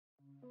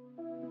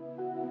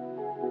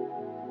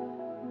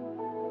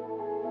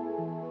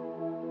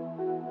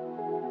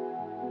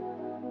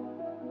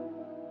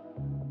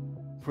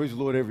Praise the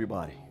Lord,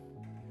 everybody.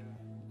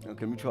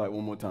 Okay, let me try it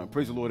one more time.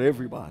 Praise the Lord,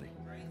 everybody.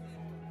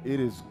 It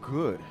is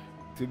good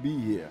to be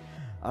here.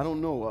 I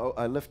don't know.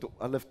 I left the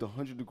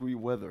 100-degree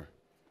weather.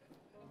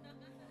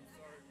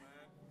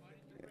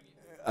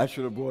 I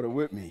should have brought it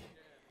with me.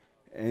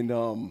 And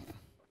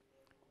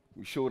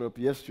we showed up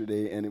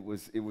yesterday, and it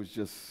was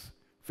just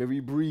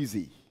very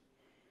breezy.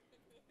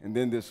 And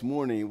then this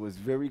morning it was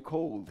very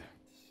cold.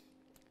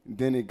 And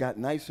then it got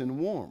nice and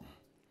warm.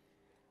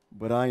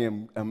 But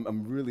I'm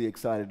really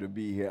excited to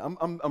be here.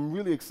 I'm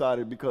really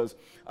excited because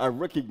I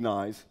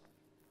recognize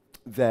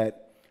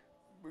that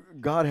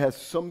God has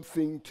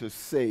something to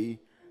say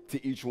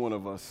to each one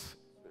of us.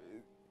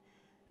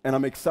 And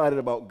I'm excited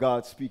about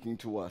God speaking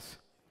to us.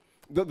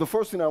 The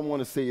first thing I want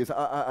to say is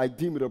I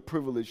deem it a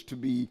privilege to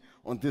be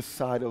on this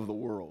side of the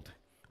world.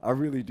 I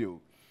really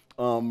do.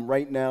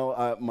 Right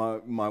now,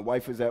 my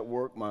wife is at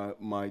work.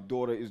 My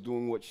daughter is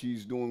doing what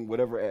she's doing,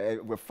 whatever.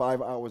 We're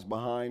 5 hours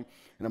behind,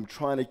 and I'm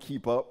trying to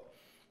keep up.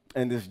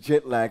 And this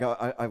jet lag,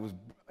 it's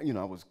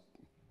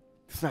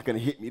not going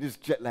to hit me. This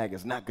jet lag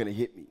is not going to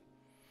hit me.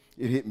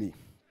 It hit me.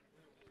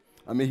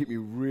 I mean, it hit me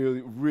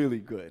really, really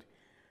good.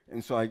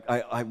 And so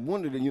I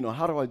wondered,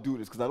 how do I do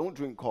this? Because I don't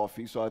drink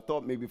coffee, so I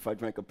thought maybe if I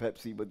drank a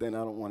Pepsi, but then I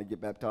don't want to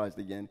get baptized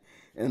again.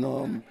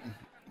 And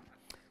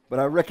but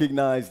I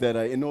recognize that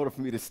in order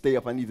for me to stay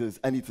up, I need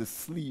to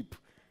sleep.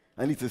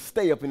 I need to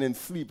stay up and then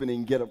sleep and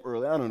then get up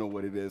early. I don't know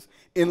what it is.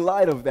 In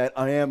light of that,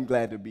 I am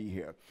glad to be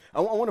here.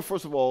 I want to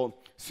first of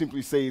all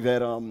simply say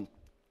that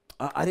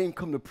I didn't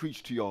come to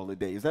preach to y'all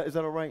today. Is that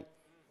all right?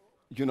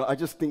 I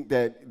just think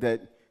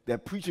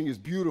that preaching is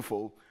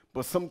beautiful,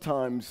 but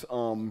sometimes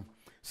when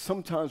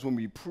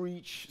we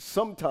preach,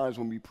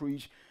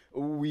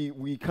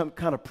 we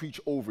kind of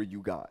preach over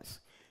you guys.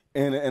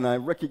 And I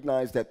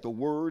recognize that the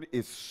word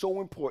is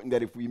so important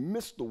that if we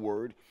miss the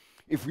word,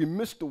 if you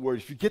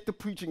get the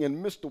preaching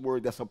and miss the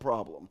word, that's a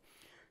problem.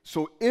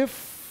 So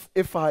if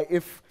I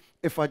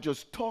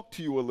just talk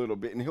to you a little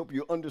bit and help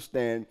you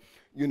understand,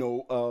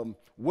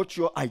 what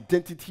your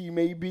identity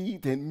may be,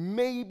 then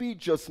maybe,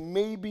 just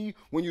maybe,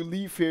 when you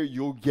leave here,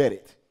 you'll get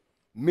it.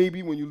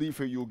 Maybe when you leave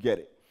here, you'll get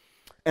it.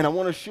 And I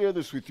want to share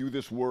this with you,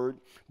 this word,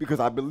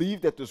 because I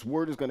believe that this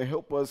word is going to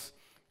help us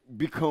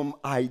become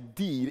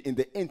ID'd in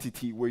the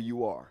entity where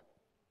you are.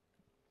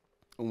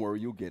 And where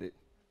you'll get it.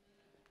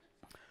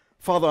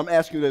 Father, I'm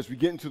asking you that as we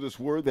get into this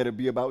word, that it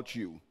be about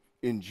you.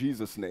 In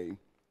Jesus' name,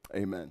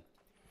 amen.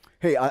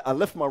 Hey, I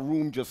left my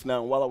room just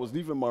now, and while I was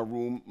leaving my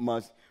room,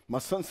 my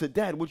son said,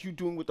 "Dad, what are you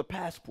doing with the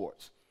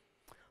passports?"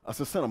 I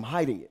said, "Son, I'm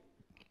hiding it."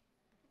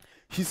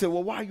 He said,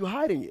 "Well, why are you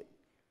hiding it?"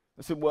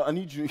 I said, "Well, I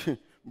need you,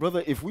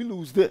 brother, if we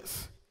lose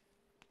this,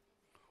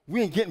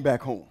 we ain't getting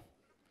back home."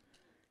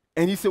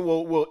 And he said,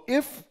 well,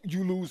 if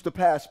we lose the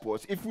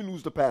passports,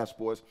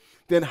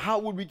 then how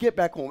would we get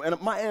back home?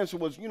 And my answer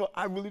was,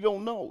 I really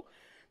don't know.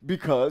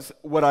 Because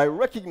what I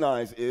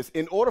recognize is,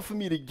 in order for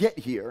me to get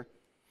here,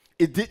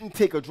 it didn't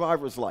take a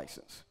driver's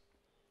license.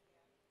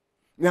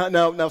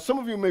 Now, some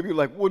of you may be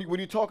like, what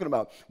are you talking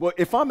about? Well,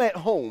 if I'm at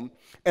home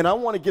and I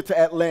want to get to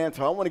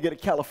Atlanta, I want to get to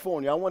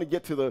California, I want to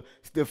get to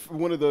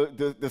one of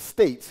the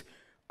states,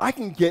 I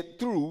can get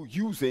through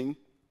using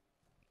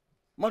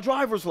my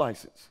driver's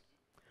license.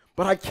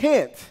 But I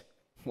can't.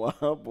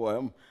 Well, boy,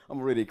 I'm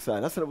already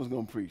excited. I said I was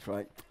going to preach,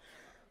 right?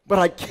 But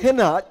I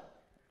cannot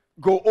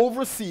go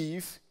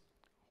overseas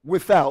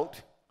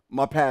without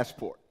my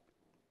passport.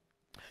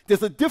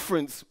 There's a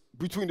difference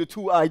between the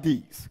two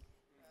IDs.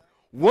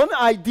 One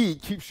ID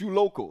keeps you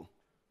local.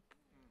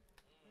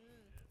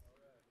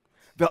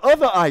 The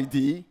other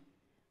ID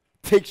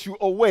takes you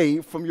away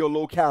from your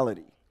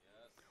locality.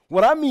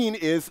 What I mean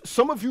is,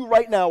 some of you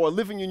right now are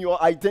living in your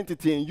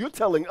identity, and you're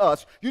telling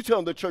us, you're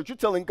telling the church, you're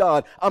telling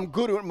God, I'm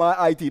good with my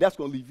ID. That's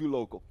going to leave you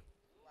local.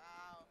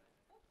 Wow.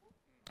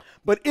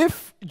 But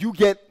if you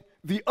get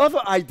the other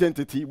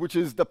identity, which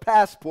is the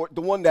passport, the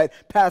one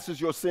that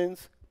passes your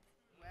sins,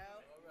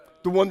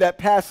 the one that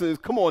passes,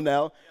 come on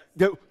now,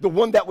 the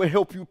one that will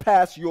help you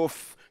pass your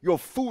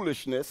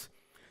foolishness,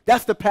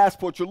 that's the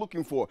passport you're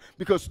looking for.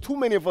 Because too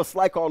many of us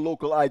like our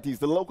local IDs.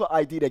 The local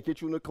ID that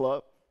gets you in the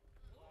club.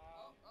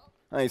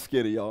 I ain't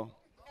scared of y'all.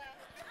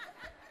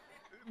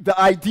 The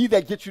ID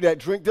that gets you that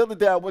drink. The other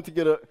day I went to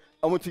get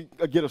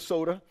a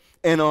soda,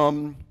 and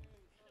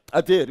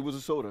I did. It was a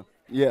soda.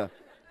 Yeah.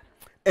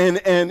 And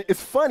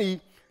it's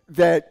funny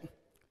that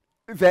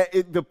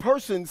the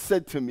person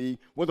said to me,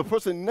 well, the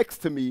person next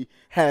to me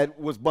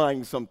was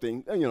buying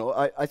something.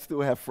 I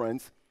still have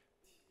friends.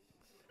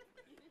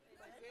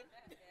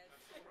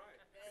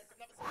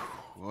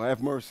 Well,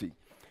 have mercy.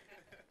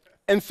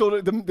 And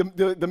so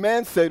the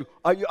man said,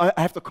 I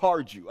have to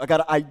card you. I got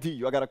to ID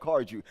you. I got to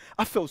card you.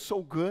 I felt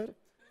so good.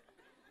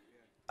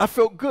 I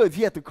felt good.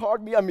 He had to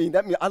card me. I mean,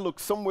 that means I look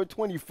somewhere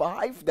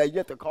 25 that you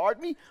had to card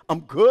me.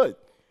 I'm good.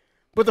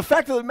 But the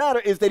fact of the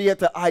matter is that he had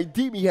to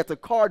ID me. He had to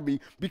card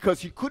me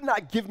because he could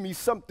not give me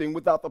something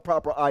without the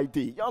proper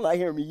ID. Y'all not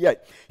hearing me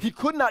yet. He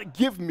could not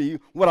give me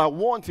what I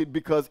wanted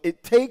because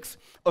it takes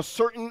a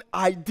certain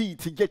ID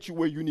to get you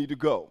where you need to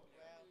go.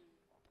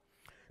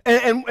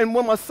 And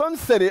when my son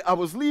said it, I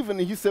was leaving,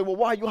 and he said, well,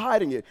 why are you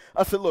hiding it?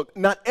 I said, look,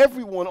 not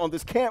everyone on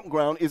this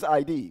campground is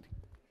ID'd.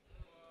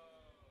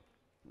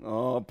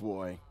 Oh,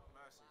 boy.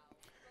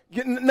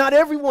 Not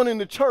everyone in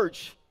the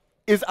church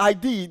is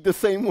ID'd the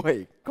same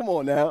way. Come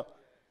on now.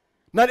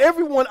 Not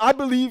everyone, I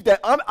believe that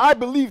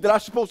I'm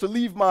supposed to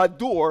leave my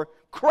door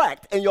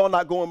cracked and y'all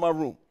not go in my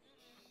room.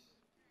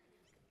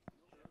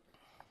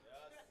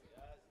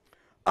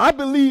 I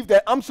believe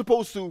that I'm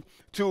supposed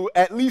to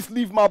at least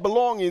leave my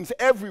belongings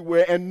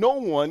everywhere and no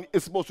one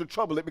is supposed to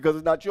trouble it because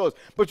it's not yours.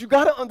 But you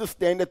got to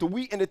understand that the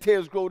wheat and the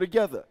tares grow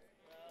together.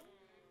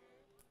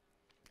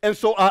 And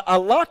so I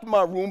locked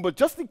my room, but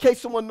just in case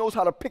someone knows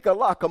how to pick a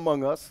lock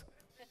among us,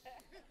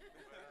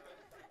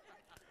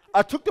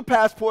 I took the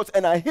passports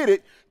and I hid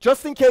it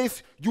just in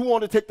case you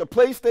want to take the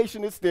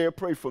PlayStation, it's there,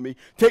 pray for me.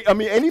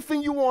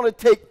 Anything you want to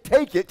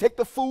take it. Take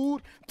the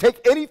food, take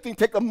anything,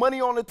 take the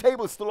money on the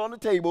table, it's still on the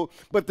table.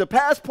 But the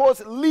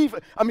passports, leave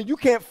it. You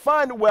can't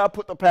find where I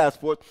put the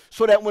passport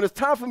so that when it's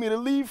time for me to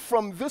leave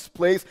from this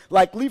place,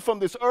 like leave from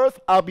this earth,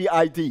 I'll be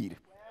ID'd.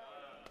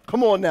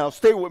 Come on now,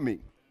 stay with me.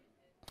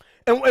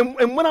 And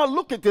when I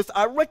look at this,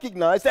 I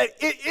recognize that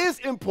it is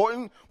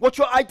important what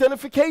your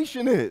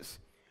identification is.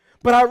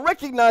 But I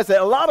recognize that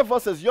a lot of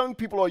us as young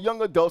people or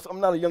young adults, I'm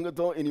not a young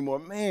adult anymore.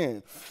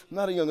 Man, I'm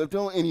not a young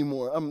adult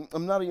anymore. I'm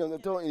not a young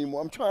adult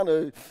anymore. I'm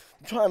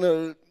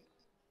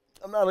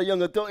not a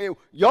young adult anymore.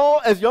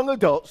 Y'all as young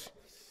adults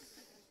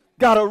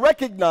got to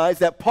recognize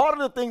that part of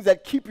the things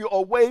that keep you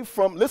away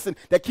from,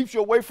 that keeps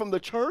you away from the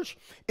church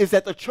is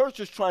that the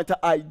church is trying to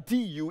ID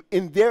you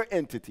in their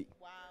entity.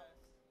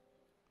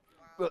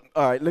 Wow.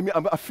 All right,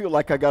 I feel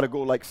like I got to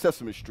go like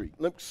Sesame Street.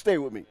 Stay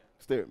with me.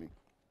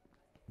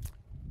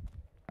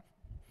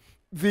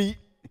 The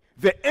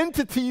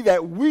entity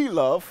that we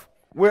love,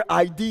 we're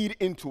ID'd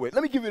into it.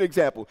 Let me give you an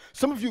example.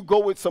 Some of you go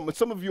with some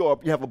of you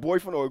have a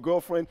boyfriend or a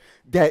girlfriend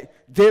that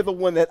they're the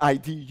one that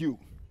ID you.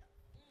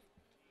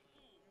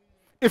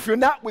 If you're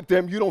not with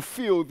them, you don't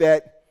feel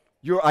that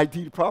you're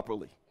ID'd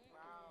properly.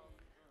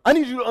 I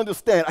need you to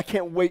understand, I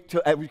can't wait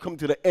till we come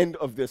to the end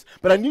of this,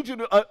 but I need you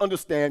to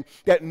understand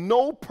that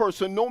no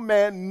person, no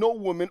man, no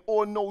woman,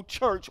 or no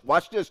church,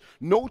 watch this,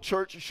 no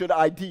church should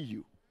ID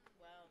you.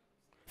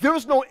 There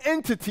is no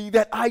entity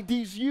that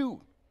IDs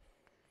you.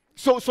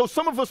 So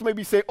some of us may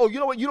be saying, oh, you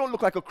know what, you don't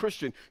look like a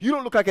Christian. You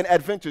don't look like an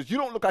Adventist. You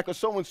don't look like a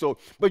so-and-so.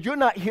 But you're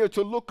not here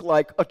to look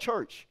like a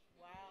church.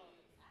 Wow.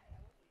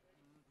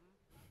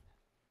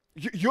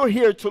 You're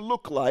here to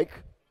look like,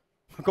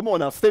 come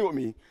on now, stay with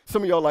me.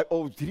 Some of y'all are like,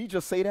 oh, did he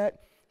just say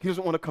that? He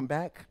doesn't want to come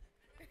back?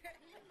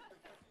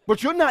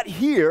 But you're not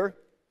here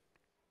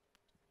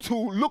to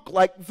look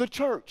like the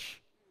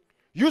church.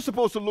 You're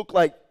supposed to look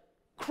like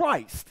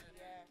Christ.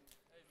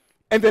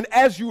 And then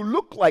as you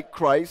look like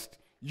Christ,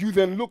 you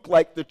then look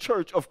like the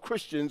church of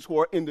Christians who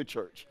are in the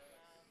church.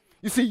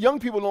 You see, young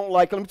people don't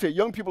like, let me tell you,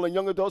 young people and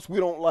young adults, we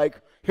don't like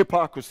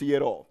hypocrisy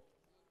at all.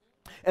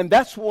 And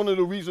that's one of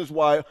the reasons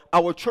why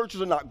our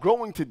churches are not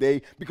growing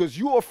today, because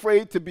you're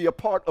afraid to be a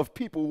part of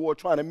people who are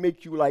trying to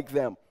make you like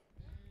them.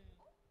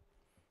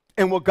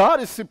 And what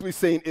God is simply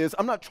saying is,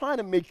 I'm not trying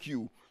to make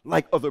you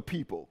like other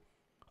people.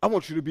 I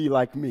want you to be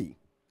like me.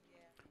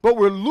 But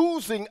we're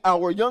losing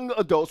our young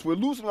adults, we're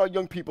losing our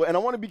young people, and I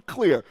want to be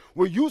clear,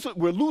 we're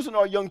losing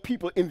our young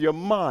people in their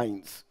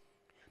minds.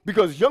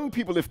 Because young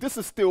people, if this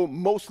is still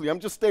mostly,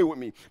 stay with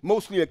me,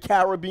 mostly a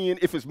Caribbean,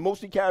 if it's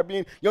mostly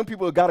Caribbean, young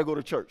people have got to go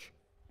to church.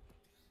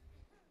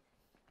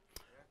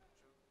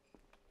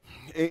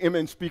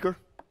 Amen, speaker.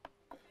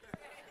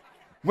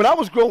 When I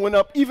was growing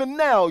up, even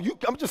now,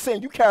 I'm just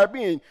saying, you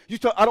Caribbean,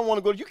 I don't want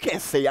to go, you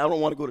can't say I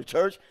don't want to go to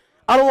church.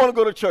 I don't want to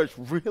go to church.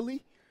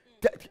 Really?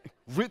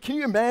 Can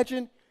you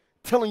imagine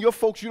telling your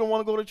folks you don't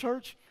want to go to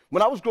church?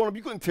 When I was growing up,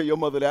 you couldn't tell your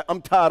mother that.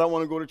 I'm tired, I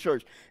want to go to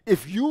church.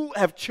 If you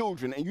have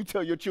children and you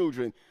tell your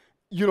children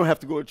you don't have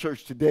to go to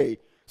church today,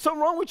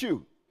 something wrong with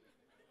you.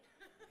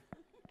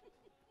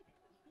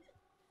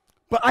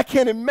 But I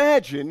can't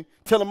imagine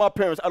telling my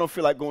parents I don't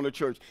feel like going to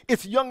church.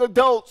 It's young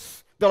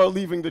adults that are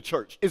leaving the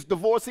church. It's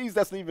divorcees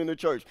that's leaving the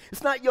church.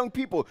 It's not young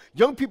people.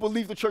 Young people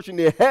leave the church in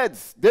their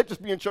heads. They're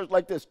just being church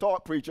like this.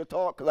 Talk, preacher,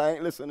 talk, because I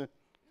ain't listening.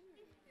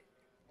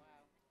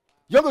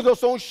 Young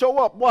adults don't show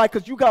up. Why?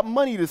 Because you got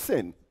money to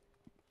send.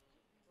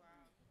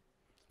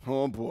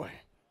 Oh, boy.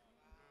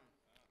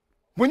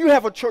 When you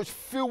have a church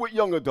filled with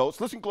young adults,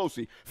 listen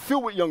closely,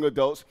 filled with young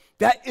adults,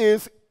 that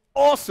is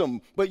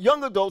awesome. But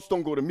young adults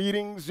don't go to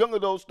meetings. Young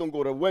adults don't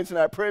go to Wednesday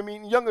night prayer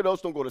meeting. Young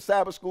adults don't go to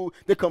Sabbath school.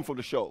 They come for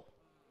the show.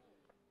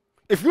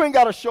 If you ain't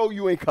got a show,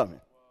 you ain't coming.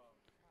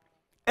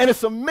 And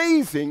it's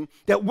amazing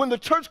that when the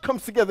church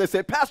comes together, they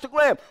say, Pastor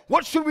Graham,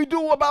 what should we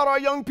do about our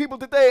young people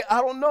today? I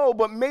don't know,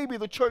 but maybe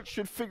the church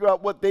should figure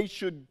out what they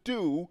should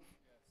do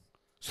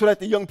so that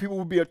the young people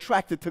will be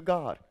attracted to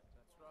God.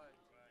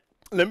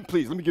 Let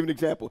me give you an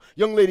example.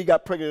 Young lady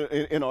got pregnant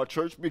in our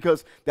church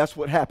because that's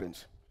what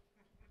happens.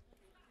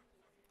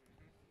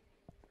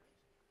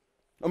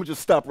 I'm going to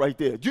just stop right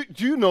there. Do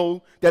you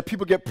know that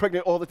people get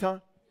pregnant all the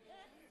time?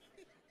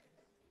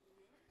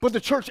 But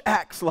the church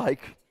acts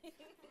like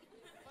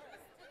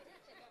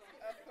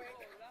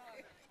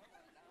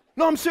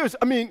No, I'm serious.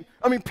 I mean,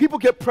 people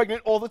get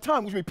pregnant all the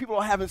time, which means people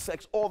are having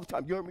sex all the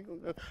time. You heard me?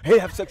 Hey,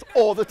 have sex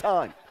all the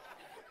time.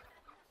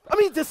 I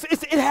mean,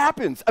 it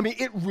happens. I mean,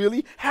 it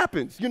really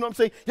happens. You know what I'm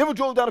saying? You ever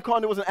drove down a car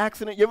and there was an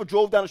accident? You ever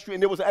drove down the street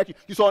and there was an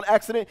accident? You saw an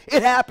accident?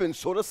 It happens.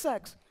 So does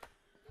sex.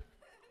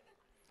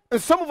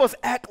 And some of us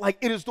act like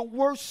it is the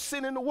worst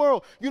sin in the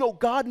world. You know,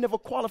 God never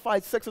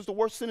qualified sex as the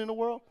worst sin in the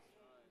world.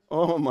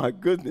 Oh, my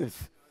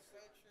goodness.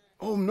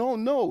 Oh,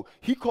 no.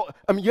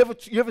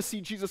 You ever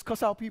see Jesus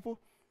cuss out people?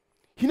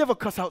 He never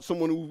cuss out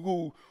someone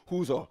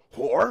who's a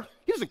whore.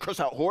 He doesn't cuss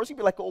out whores. He'd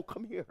be like, oh,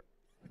 come here.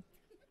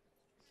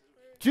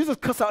 Jesus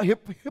cuss out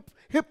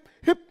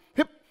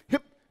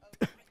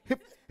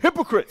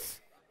hypocrites.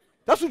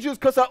 That's what Jesus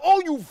cuss out.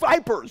 Oh, you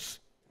vipers.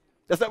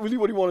 That's not really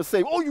what he wanted to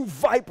say. Oh, you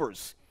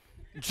vipers.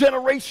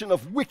 Generation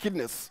of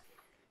wickedness.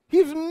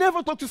 He's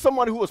never talked to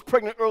somebody who was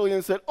pregnant early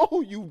and said,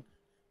 oh, you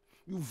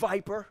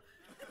viper.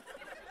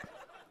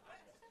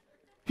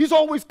 He's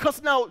always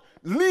cussing out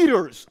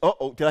leaders.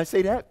 Uh-oh, did I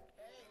say that?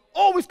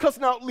 Always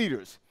cussing out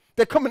leaders.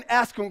 They come and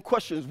ask him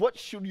questions. What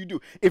should you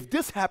do? If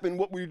this happened,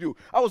 what would you do?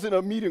 I was in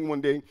a meeting one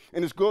day,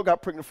 and this girl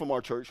got pregnant from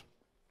our church,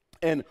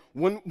 and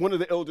one of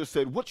the elders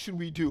said, what should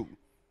we do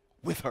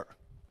with her?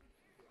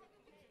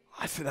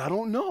 I said, I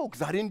don't know,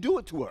 because I didn't do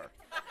it to her.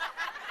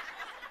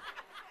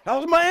 That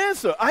was my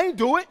answer. I ain't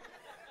do it.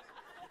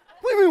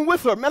 What do you mean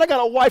with her? Man, I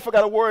got a wife I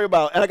got to worry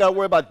about, and I got to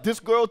worry about this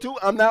girl too?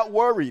 I'm not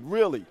worried,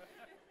 really.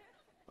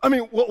 I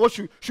mean, what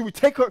should we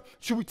take her?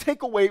 Should we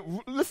take away?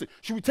 Listen,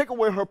 should we take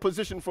away her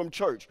position from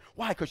church?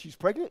 Why? Because she's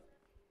pregnant?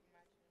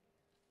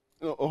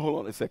 Oh,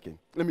 hold on a second.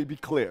 Let me be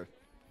clear.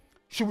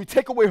 Should we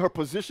take away her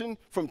position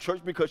from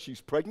church because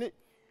she's pregnant?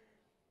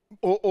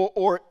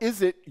 Or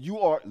is it you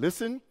are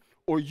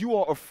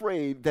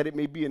afraid that it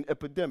may be an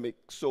epidemic,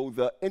 so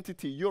the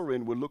entity you're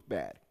in will look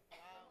bad?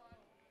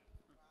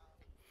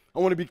 I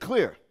want to be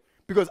clear,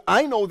 because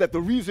I know that the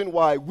reason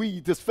why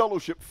we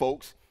disfellowship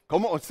folks.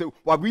 Come on, say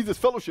why we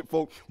disfellowship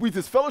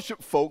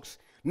folks,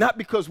 not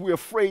because we're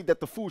afraid that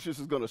the foolishness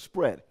is going to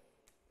spread.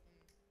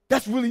 We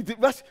should really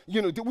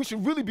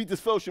be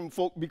disfellowshipping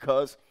folk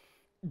because,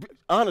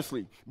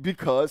 honestly,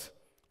 because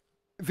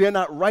they're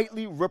not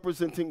rightly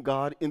representing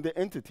God in the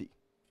entity.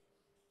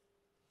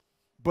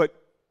 But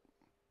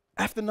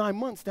after 9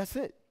 months, that's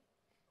it.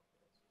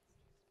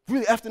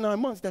 Really, after 9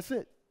 months, that's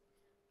it.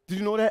 Did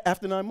you know that?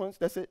 After 9 months,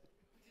 that's it.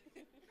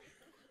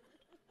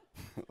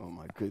 Oh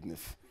my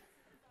goodness.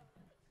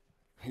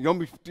 You're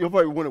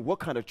probably wondering what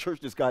kind of church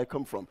this guy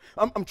come from.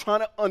 I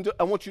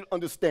want you to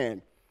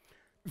understand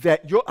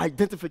that your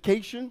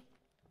identification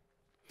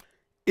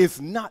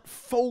is not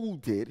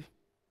folded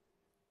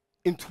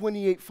in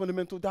 28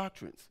 fundamental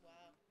doctrines. Wow.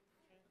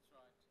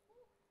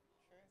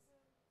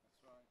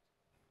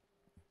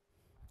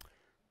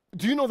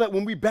 Do you know that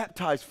when we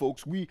baptize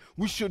folks, we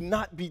should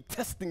not be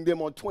testing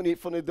them on 28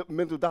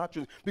 fundamental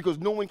doctrines because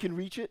no one can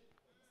reach it?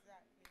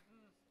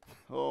 Exactly.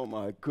 Oh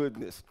my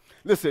goodness.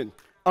 Listen,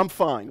 I'm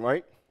fine,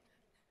 right?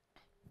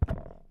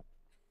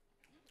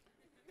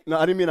 No,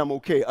 I didn't mean I'm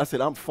okay. I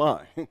said I'm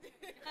fine.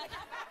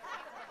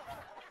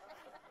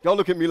 Y'all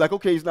look at me like,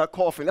 okay, he's not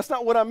coughing. That's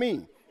not what I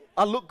mean.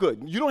 I look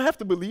good. You don't have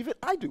to believe it.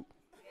 I do.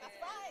 That's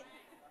right.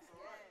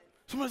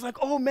 Somebody's like,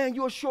 oh, man,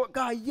 you're a short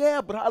guy.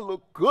 Yeah, but I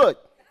look good.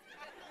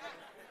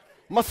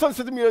 My son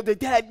said to me the other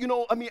day, Dad,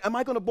 am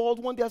I going to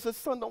bald one day? I said,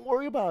 son, don't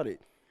worry about it.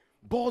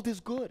 Bald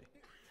is good.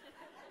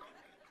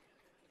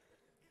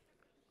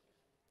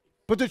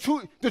 But the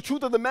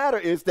truth of the matter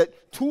is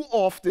that too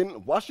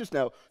often, watch this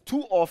now,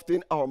 too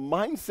often our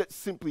mindset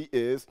simply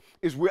is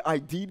we're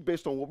ID'd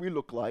based on what we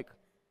look like,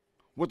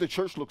 what the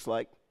church looks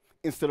like,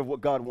 instead of what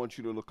God wants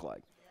you to look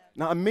like.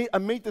 Yeah. Now, I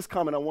made this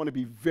comment. I want to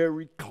be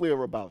very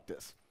clear about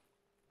this.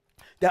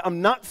 That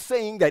I'm not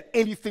saying that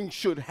anything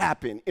should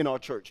happen in our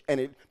church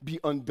and it be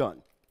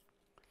undone.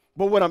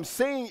 But what I'm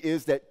saying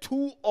is that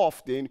too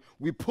often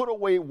we put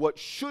away what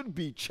should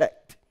be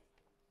checked.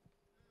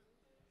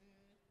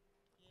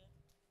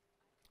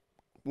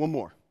 One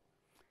more.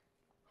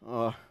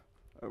 I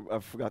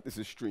forgot this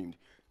is streamed.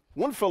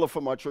 One fellow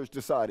from our church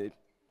decided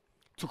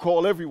to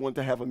call everyone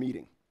to have a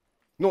meeting.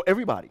 No,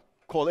 everybody.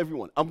 Call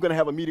everyone. I'm going to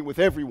have a meeting with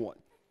everyone.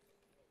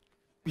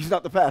 He's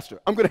not the pastor.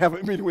 I'm going to have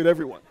a meeting with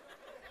everyone.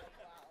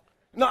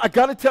 Now, I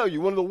got to tell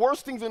you, one of the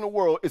worst things in the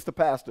world is the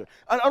pastor.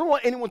 I don't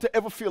want anyone to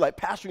ever feel like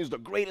pastoring is the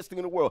greatest thing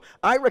in the world.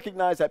 I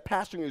recognize that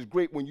pastoring is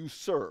great when you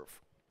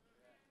serve.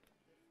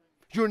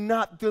 You're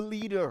not the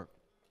leader.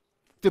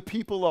 The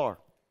people are.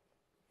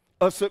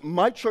 So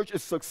my church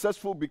is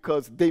successful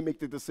because they make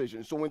the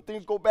decision. So when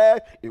things go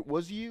bad, it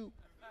was you.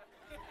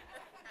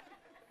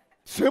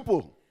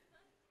 Simple.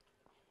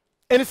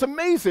 And it's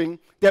amazing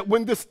that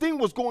when this thing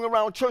was going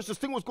around church, they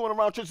said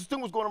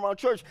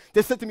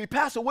to me,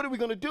 Pastor, what are we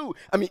going to do?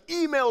 I mean,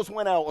 emails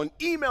went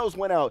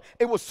out.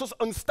 It was so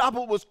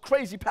unstoppable. It was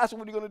crazy. Pastor,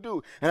 what are you going to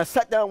do? And I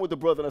sat down with the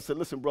brother and I said,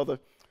 listen, brother,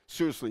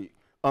 seriously,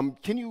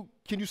 can you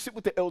sit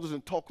with the elders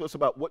and talk to us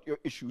about what your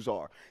issues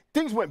are?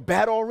 Things went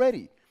bad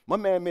already. My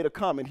man made a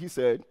comment. He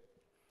said,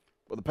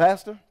 Brother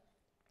Pastor,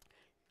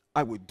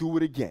 I would do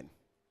it again.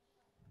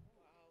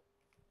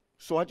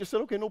 So I just said,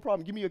 okay, no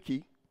problem. Give me your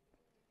key.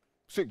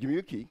 So give me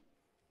your key.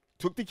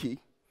 Took the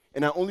key.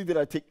 And not only did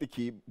I take the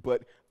key,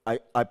 but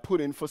I put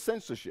in for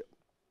censorship.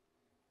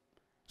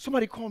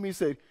 Somebody called me and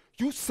said,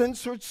 you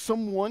censored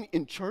someone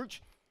in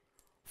church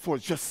for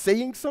just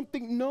saying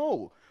something?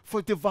 No,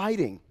 for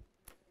dividing.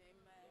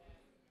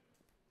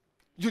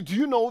 Do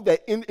you know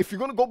that if you're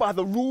going to go by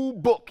the rule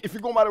book,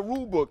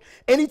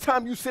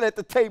 anytime you sit at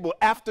the table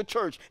after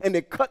church and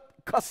they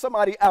cuss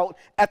somebody out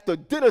at the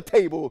dinner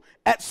table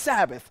at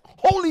Sabbath,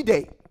 holy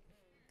day,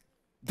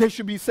 they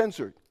should be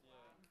censored.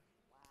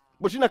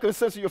 But you're not going to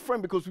censor your friend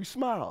because we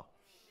smile.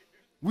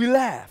 We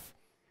laugh.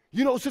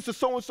 You know, sister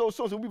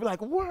so-and-so, we be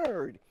like,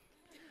 word.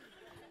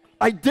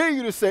 I dare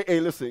you to say, hey,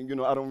 listen, you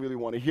know, I don't really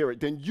want to hear it.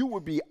 Then you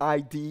would be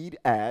ID'd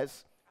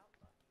as,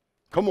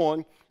 come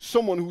on,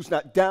 someone who's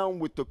not down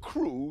with the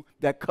crew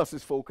that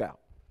cusses folk out.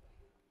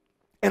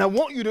 And I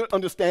want you to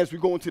understand as we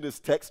go into this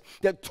text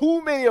that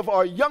too many of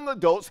our young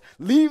adults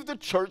leave the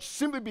church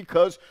simply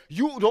because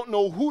you don't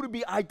know who to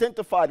be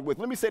identified with.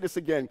 Let me say this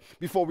again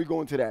before we go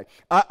into that.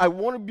 I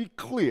want to be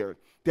clear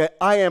that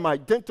I'm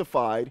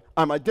identified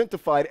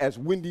as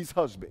Wendy's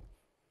husband.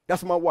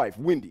 That's my wife,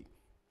 Wendy.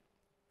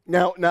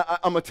 Now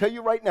I'm going to tell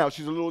you right now,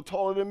 she's a little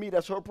taller than me.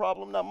 That's her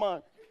problem, not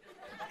mine.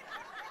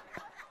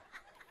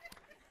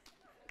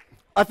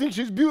 I think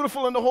she's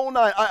beautiful in the whole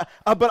nine.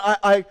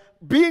 But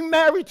being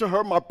married to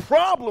her, my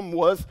problem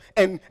was,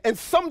 and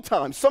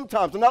sometimes,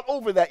 I'm not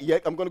over that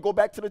yet. I'm going to go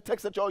back to the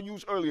text that y'all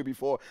used earlier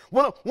before.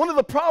 One of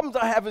the problems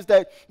I have is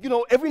that, you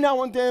know, every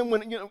now and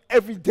then,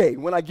 every day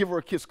when I give her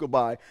a kiss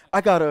goodbye,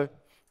 I gotta,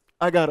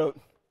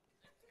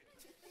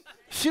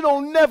 she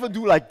don't never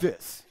do like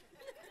this.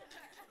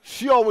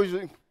 She always,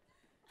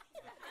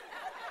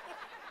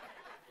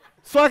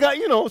 so I got.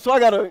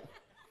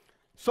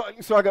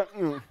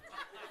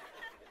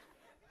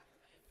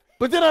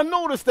 But then I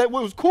noticed that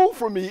what was cool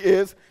for me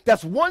is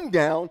that's one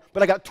down,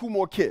 but I got two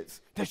more kids.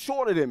 They're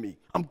shorter than me.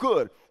 I'm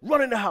good.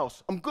 Running the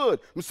house. I'm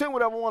good. I'm saying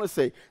whatever I want to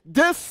say.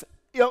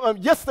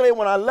 Yesterday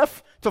when I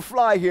left to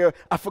fly here,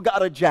 I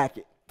forgot a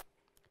jacket.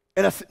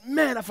 And I said,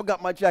 man, I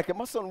forgot my jacket.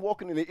 My son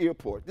walking in the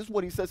airport. This is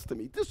what he says to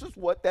me. This is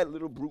what that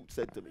little brute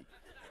said to me.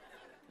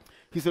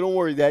 He said, don't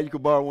worry, Dad. You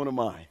can borrow one of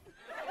mine.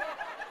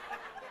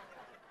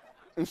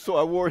 And so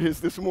I wore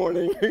his this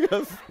morning.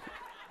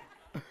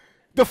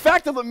 The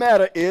fact of the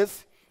matter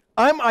is,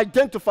 I'm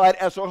identified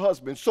as her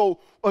husband. So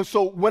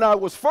when I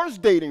was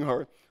first dating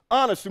her,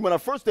 honestly,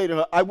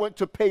 I went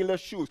to Payless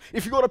Shoes.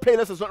 If you go to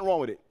Payless, there's nothing wrong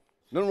with it.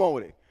 Nothing wrong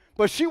with it.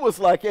 But she was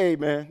like, hey,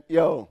 man, we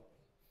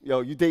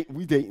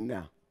dating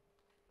now.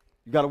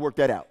 You got to work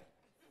that out.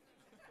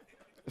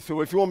 So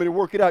if you want me to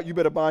work it out, you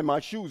better buy my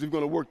shoes if you're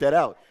going to work that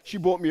out. She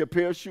bought me a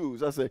pair of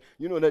shoes. I said,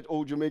 you know that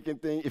old Jamaican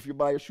thing, if you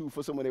buy a shoe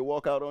for someone, they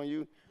walk out on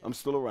you? I'm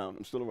still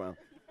around.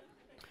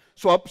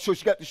 So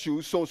she got the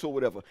shoes, so-and-so,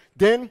 whatever.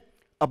 Then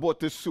I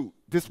bought this suit.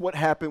 This is what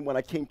happened when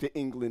I came to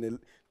England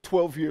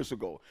 12 years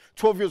ago.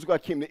 12 years ago, I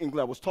came to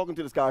England. I was talking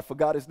to this guy. I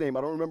forgot his name.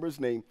 I don't remember his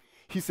name.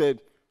 He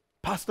said,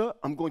 Pastor,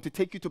 I'm going to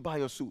take you to buy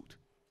a suit.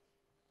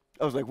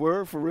 I was like,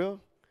 word, for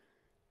real?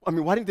 I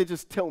mean, why didn't they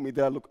just tell me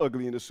that I look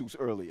ugly in the suits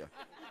earlier?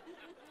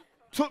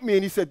 Took me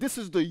and he said, this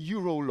is the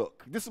Euro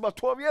look. This is about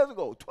 12 years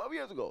ago.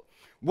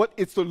 What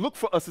it's the look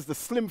for us is the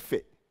slim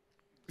fit.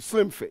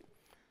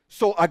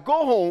 So I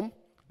go home.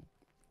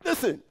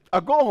 Listen,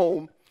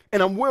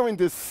 and I'm wearing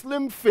this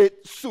slim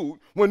fit suit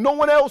when no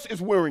one else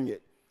is wearing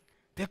it.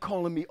 They're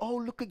calling me, oh,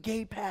 look at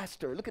gay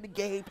pastor. Look at the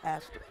gay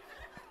pastor.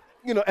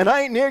 You know, and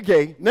I ain't near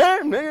gay.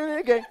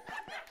 Near gay.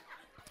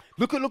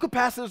 Look at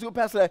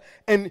pastor.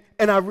 And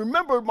I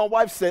remember my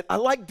wife said, I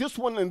like this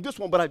one and this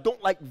one, but I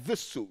don't like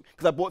this suit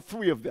because I bought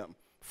 3 of them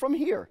from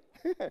here.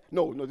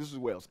 No, this is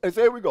Wales. And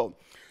so here we go.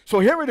 So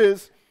here it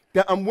is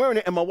that I'm wearing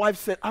it, and my wife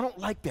said, I don't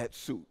like that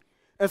suit.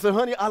 And I said,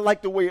 honey, I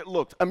like the way it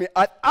looked. I mean,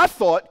 I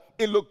thought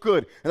it looked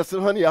good. And I said,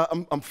 honey,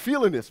 I'm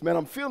feeling this, man.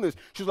 I'm feeling this.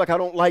 She was like, I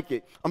don't like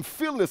it. I'm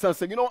feeling this. And I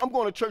said, you know, I'm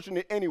going to church in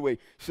it anyway.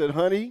 She said,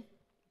 honey,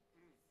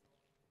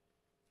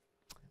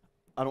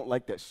 I don't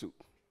like that suit.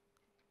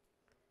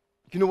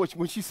 You know what?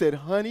 When she said,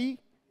 honey,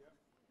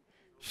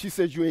 she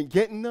said, you ain't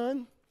getting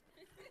none?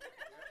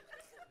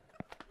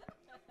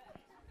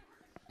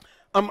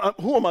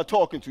 Who am I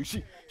talking to?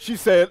 She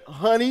said,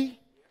 honey.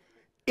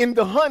 In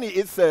the honey,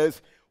 it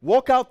says,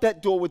 walk out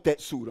that door with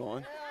that suit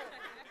on.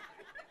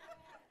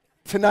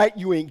 Tonight,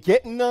 you ain't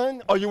getting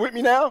none. Are you with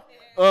me now?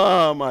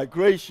 Oh, my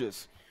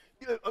gracious.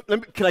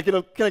 Can I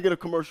get a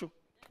commercial?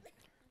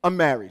 I'm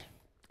married.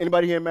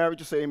 Anybody here married?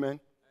 Just say amen.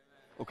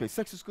 Okay,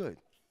 sex is good.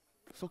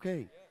 It's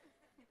okay.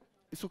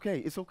 It's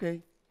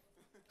okay.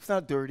 It's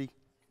not dirty.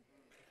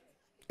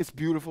 It's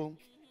beautiful.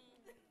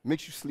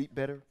 Makes you sleep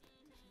better.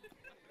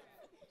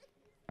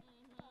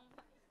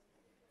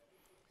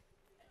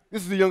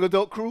 This is the young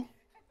adult crew.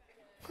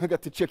 I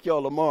got to check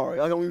y'all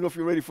tomorrow. I don't even know if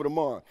you're ready for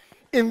tomorrow.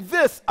 In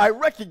this, I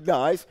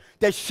recognize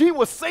that she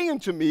was saying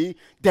to me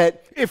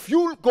that if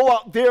you go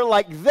out there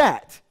like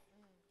that,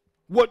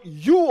 what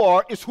you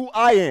are is who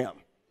I am.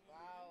 Wow.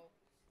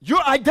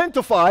 You're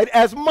identified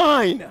as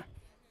mine. Yep.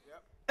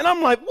 And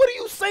I'm like, what are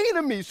you saying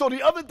to me? So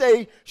the other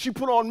day, she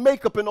put on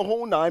makeup in the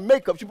whole nine.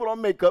 Makeup, she put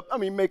on makeup.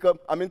 I'm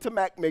into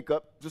MAC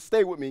makeup. Just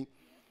stay with me.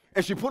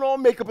 And she put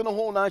on makeup in the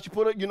whole nine. She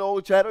put her,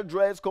 she had her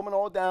dreads coming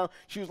all down.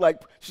 She's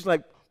like,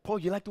 Paul,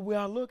 you like the way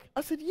I look?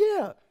 I said,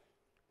 yeah.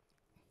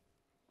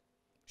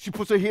 She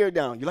puts her hair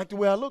down. You like the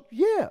way I look?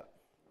 Yeah.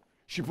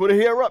 She put her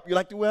hair up. You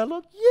like the way I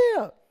look?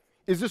 Yeah.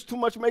 Is this too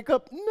much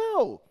makeup?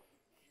 No.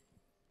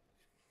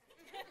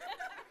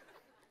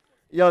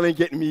 Y'all ain't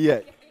getting me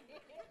yet.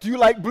 Do you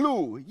like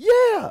blue?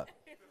 Yeah.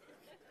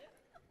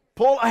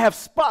 Paul, I have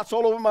spots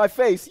all over my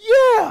face.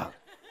 Yeah.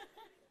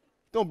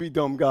 Don't be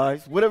dumb,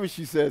 guys. Whatever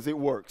she says, it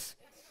works.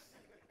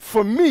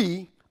 For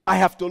me, I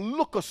have to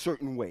look a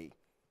certain way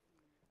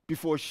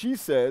before she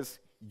says,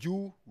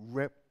 you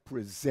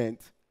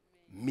represent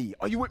me.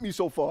 Are you with me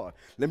so far?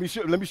 Let me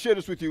share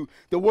this with you.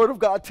 The Word of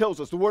God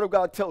tells us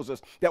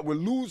that we're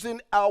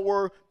losing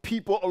our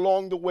people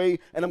along the way,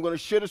 and I'm going to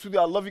share this with you.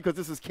 I love you because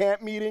this is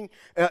camp meeting.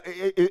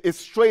 It's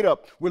straight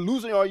up. We're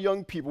losing our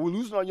young people. We're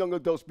losing our young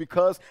adults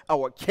because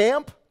our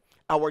camp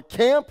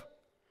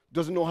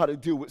doesn't know how to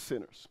deal with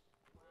sinners.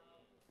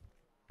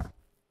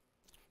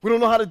 We don't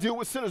know how to deal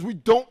with sinners. We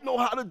don't know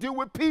how to deal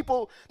with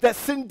people that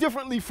sin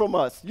differently from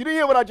us. You didn't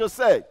hear what I just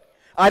said.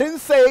 I didn't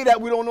say that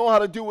we don't know how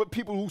to deal with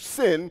people who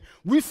sin.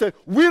 We said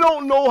we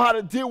don't know how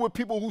to deal with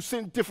people who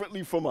sin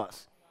differently from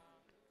us.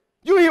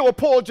 You hear what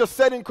Paul just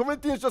said in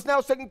Corinthians, just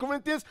now, 2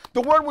 Corinthians?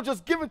 The word was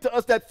just given to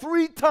us that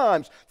three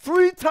times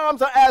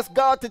I asked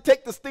God to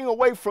take this thing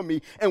away from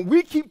me, and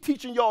we keep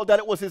teaching y'all that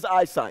it was his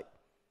eyesight.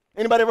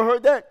 Anybody ever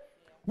heard that?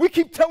 We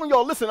keep telling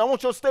y'all, listen, I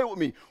want y'all to stay with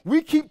me.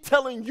 We keep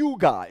telling you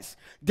guys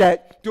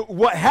that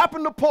what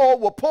happened to Paul,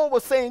 what Paul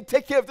was saying,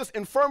 take care of this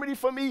infirmity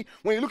for me.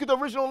 When you look at the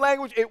original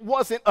language, it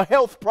wasn't a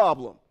health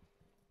problem.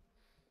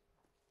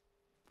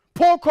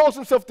 Paul calls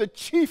himself the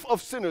chief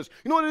of sinners.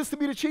 You know what it is to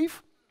be the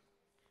chief?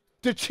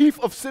 The chief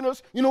of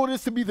sinners. You know what it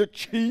is to be the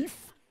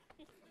chief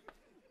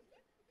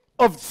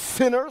of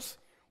sinners?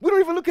 We don't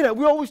even look at that.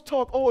 We always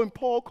talk, and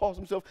Paul calls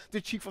himself the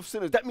chief of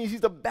sinners. That means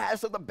he's the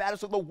baddest of the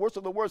baddest of the worst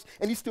of the worst,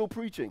 and he's still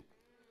preaching.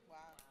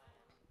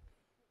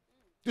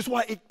 This is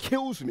why it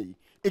kills me.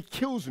 It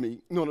kills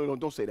me. No,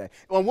 don't say that.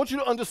 I want you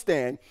to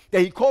understand that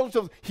he calls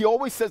himself, he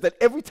always says that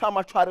every time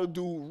I try to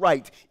do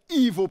right,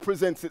 evil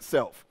presents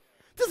itself.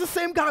 This is the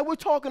same guy we're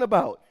talking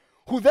about,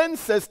 who then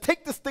says,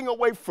 take this thing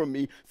away from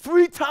me.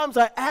 3 times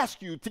I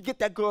ask you to get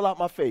that girl out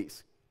my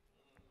face.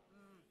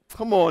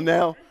 Come on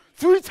now.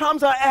 3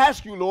 times I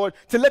ask you, Lord,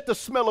 to let the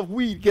smell of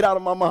weed get out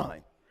of my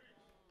mind.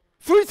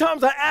 3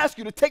 times I ask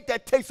you to take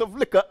that taste of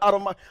liquor out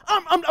of my...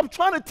 I'm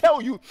trying to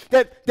tell you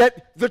that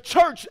the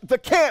church, the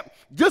camp,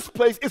 this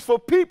place is for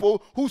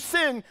people who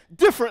sin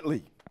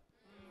differently.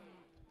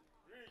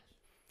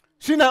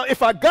 See, now,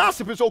 if I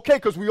gossip, it's okay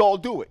because we all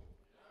do it.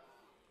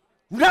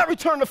 Not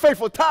return the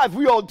faithful tithe,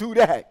 we all do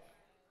that.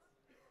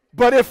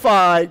 But if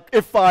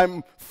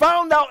I'm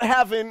found out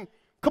having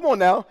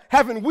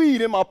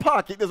weed in my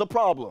pocket, there's a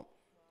problem.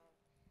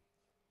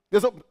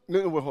 Hold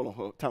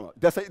on, time out.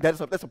 That's a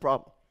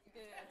problem.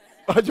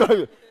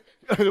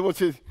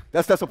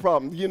 That's a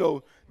problem. You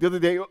know, the other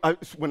day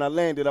when I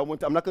landed, I'm not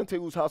going to tell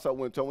you whose house I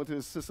went to. I went to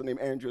this sister named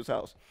Andrea's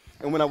house.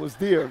 And when I was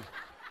there,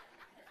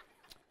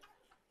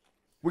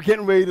 we're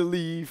getting ready to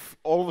leave.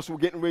 All of us were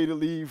getting ready to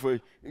leave.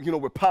 We're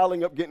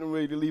piling up, getting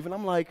ready to leave. And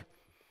I'm like,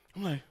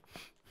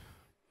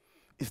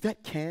 is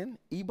that Ken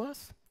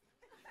E-Bus?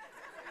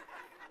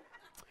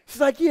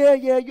 She's like, yeah,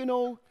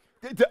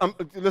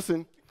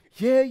 listen,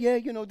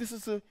 this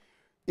is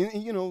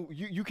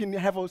you can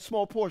have a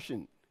small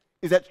portion.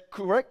 Is that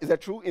correct? Is that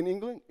true in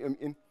England?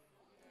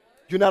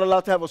 You're not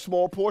allowed to have a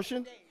small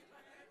portion?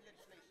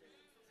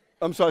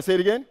 I'm sorry, say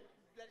it again?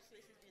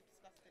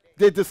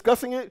 They're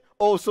discussing it?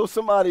 Oh, so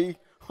somebody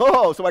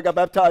got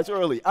baptized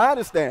early. I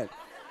understand.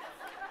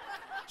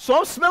 So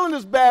I'm smelling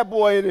this bad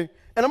boy, and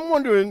I'm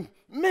wondering,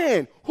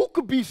 man, who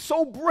could be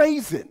so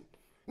brazen?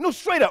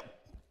 Straight up,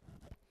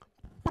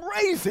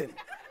 brazen.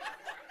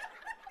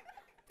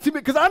 See,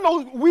 because I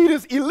know weed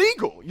is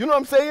illegal. You know what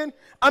I'm saying?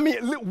 I mean,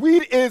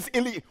 weed is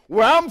illegal.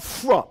 Where I'm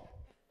from,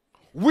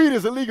 weed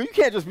is illegal. You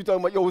can't just be talking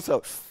about, yo, what's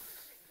up?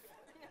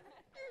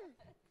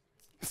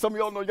 Some of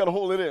y'all know you got to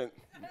hold it in.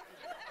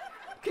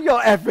 Can y'all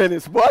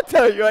Adventists? Boy, I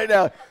tell you right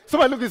now,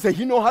 somebody look and say,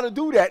 you know how to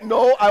do that.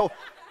 No,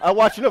 I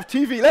watch enough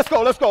TV. Let's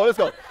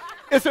go.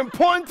 It's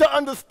important to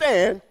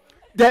understand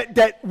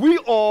that we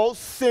all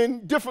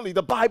sin differently.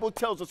 The Bible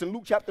tells us in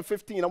Luke chapter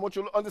 15, I want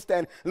you to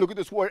understand and look at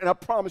this word, and I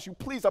promise you,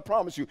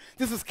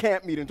 this is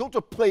camp meeting. Don't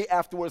just play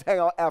afterwards, hang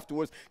out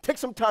afterwards. Take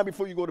some time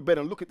before you go to bed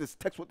and look at this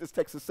text, what this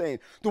text is saying.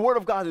 The word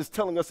of God is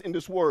telling us in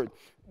this word,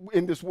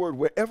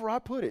 wherever I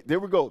put it, there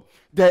we go,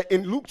 that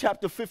in Luke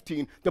chapter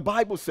 15, the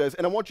Bible says,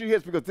 and I want you to hear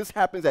this because this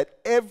happens at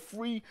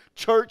every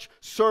church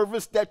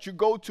service that you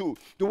go to.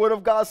 The word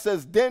of God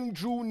says, then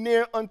drew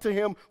near unto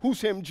him, who's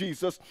him,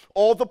 Jesus,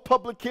 all the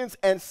publicans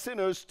and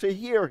sinners to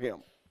hear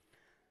him.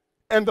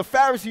 And the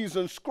Pharisees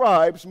and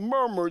scribes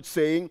murmured,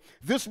 saying,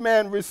 this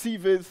man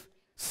receiveth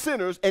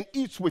sinners and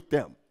eats with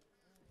them.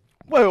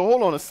 Well,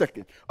 hold on a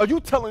second. Are you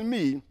telling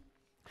me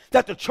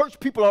that the church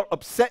people are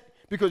upset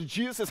because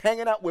Jesus is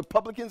hanging out with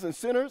publicans and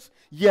sinners?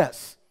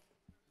 Yes.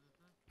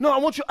 No, I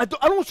don't want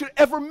you to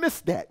ever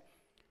miss that.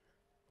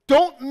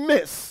 Don't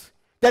miss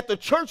that the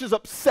church is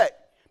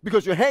upset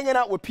because you're hanging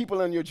out with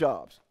people in your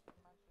jobs.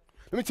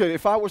 Let me tell you,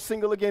 if I were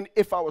single again,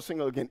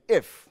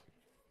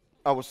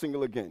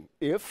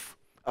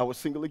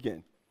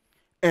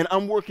 and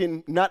I'm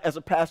working not as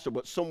a pastor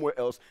but somewhere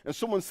else, and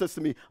someone says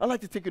to me, I'd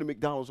like to take you to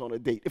McDonald's on a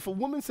date. If a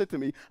woman said to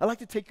me, I'd like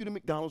to take you to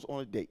McDonald's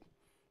on a date.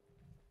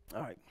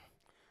 All right,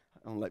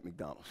 I don't like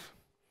McDonald's.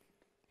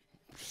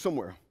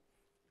 Somewhere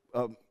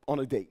on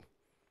a date.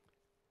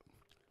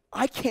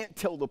 I can't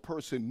tell the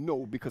person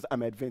no because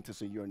I'm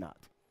Adventist and you're not.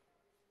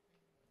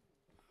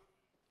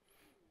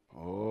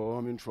 Oh,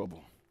 I'm in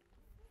trouble.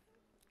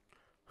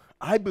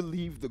 I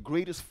believe the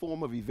greatest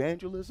form of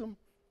evangelism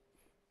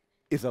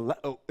is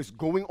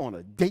going on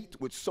a date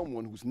with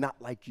someone who's not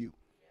like you.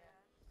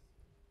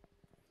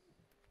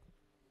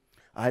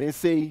 I didn't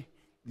say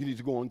you need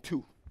to go on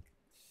 2.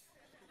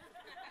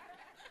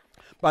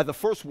 By the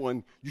first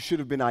one, you should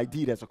have been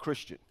ID'd as a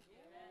Christian.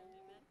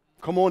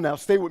 Come on now,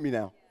 stay with me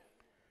now.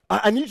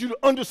 I need you to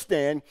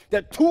understand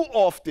that too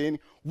often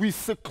we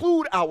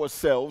seclude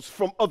ourselves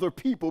from other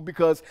people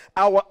because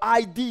our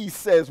ID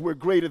says we're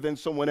greater than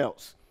someone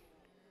else.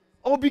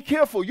 Oh, be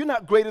careful. You're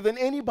not greater than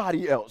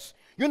anybody else.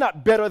 You're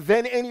not better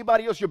than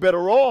anybody else. You're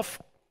better off,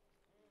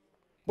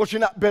 but you're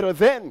not better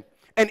than.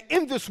 And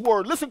in this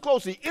word, listen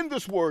closely, in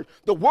this word,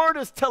 the word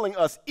is telling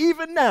us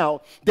even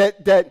now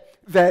that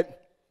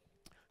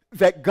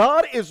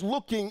God is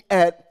looking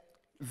at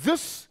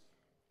this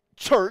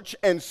church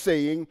and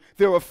saying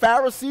there are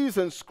Pharisees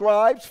and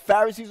scribes.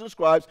 Pharisees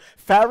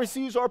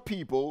are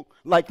people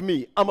like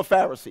me. I'm a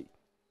Pharisee.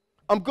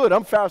 I'm good.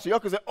 I'm Pharisee. Y'all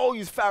can say, oh,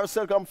 he's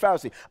Pharisaical. I'm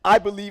Pharisee. I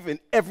believe in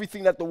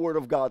everything that the Word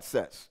of God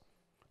says.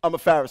 I'm a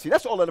Pharisee.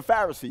 That's all that a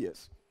Pharisee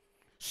is.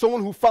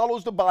 Someone who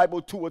follows the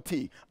Bible to a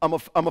T. I'm a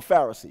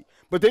Pharisee.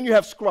 But then you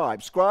have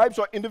scribes. Scribes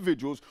are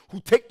individuals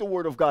who take the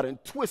Word of God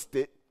and twist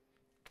it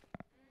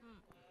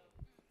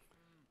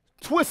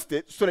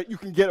so that you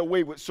can get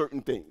away with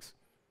certain things.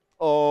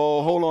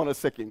 Oh, hold on a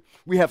second.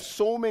 We have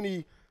so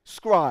many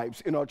scribes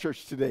in our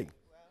church today.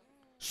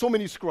 So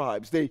many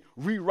scribes. They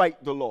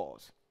rewrite the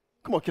laws.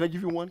 Come on, can I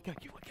give you one? Can I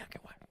give you one?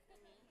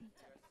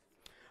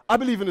 I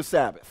believe in the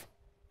Sabbath.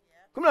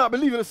 Come on, I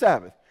believe in the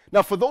Sabbath.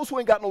 Now, for those who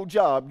ain't got no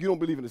job, you don't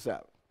believe in the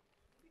Sabbath.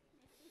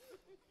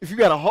 If you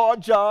got a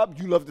hard job,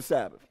 you love the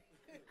Sabbath.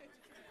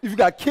 If you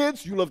got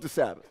kids, you love the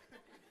Sabbath.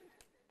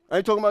 I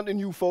ain't talking about the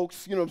new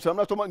folks, you know what I'm saying? I'm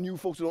not talking about new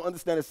folks who don't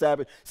understand the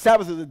Sabbath.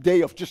 Sabbath is a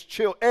day of just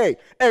chill. Hey,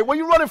 what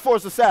you running for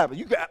is the Sabbath.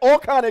 You got all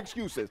kind of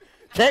excuses.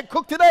 Can't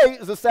cook today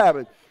is the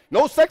Sabbath.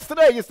 No sex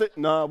today is the,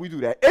 nah, we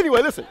do that.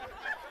 Anyway, listen.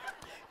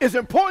 It's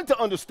important to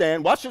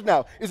understand, watch this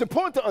now, it's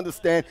important to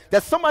understand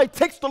that somebody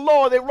takes the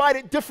law, they write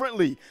it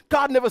differently.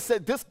 God never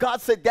said this,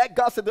 God said that,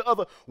 God said the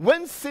other.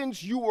 When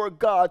since you were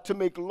God to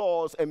make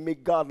laws and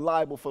make God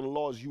liable for the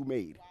laws you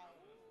made?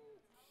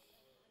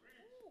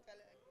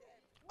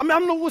 I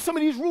don't know where some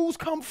of these rules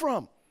come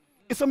from.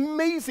 It's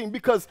amazing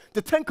because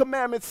the 10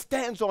 Commandments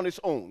stands on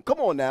its own. Come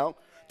on now.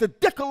 The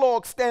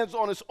Decalogue stands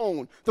on its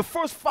own. The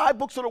first 5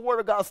 books of the Word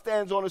of God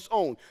stands on its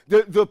own.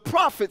 The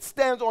prophet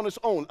stands on its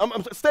own.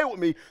 Stay with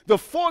me. The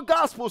 4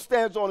 Gospels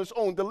stands on its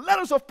own. The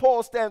letters of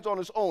Paul stands on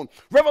its own.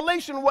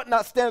 Revelation and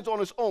whatnot stands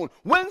on its own.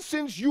 When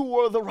since you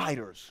were the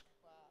writers?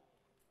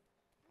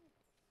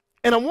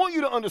 And I want you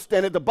to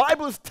understand that the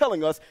Bible is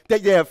telling us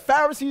that you have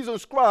Pharisees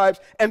and scribes,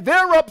 and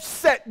they're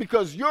upset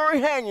because you're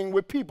hanging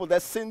with people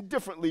that sin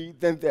differently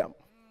than them.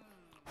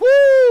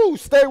 Woo!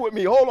 Stay with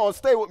me. Hold on.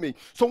 Stay with me.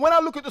 So when I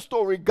look at the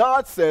story,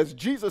 God says,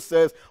 Jesus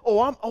says,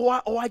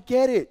 I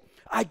get it.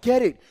 I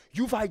get it.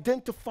 You've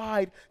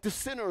identified the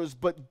sinners,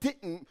 but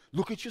didn't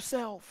look at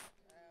yourself.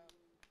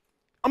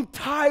 I'm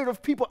tired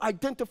of people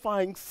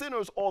identifying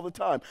sinners all the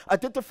time.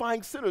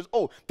 Identifying sinners.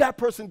 Oh, that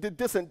person did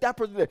this and that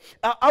person did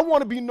that. I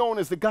want to be known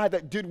as the guy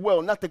that did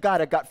well, not the guy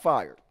that got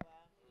fired.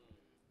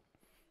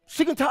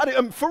 Sick and tired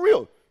of, for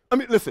real.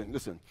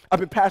 Listen. I've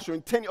been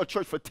pastoring a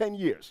church for 10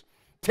 years.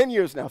 10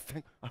 years now.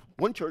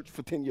 One church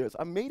for 10 years.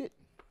 I made it.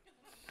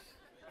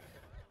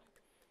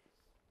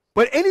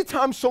 But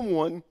anytime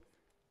someone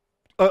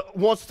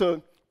wants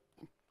to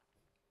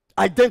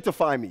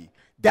identify me,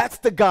 that's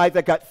the guy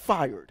that got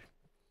fired.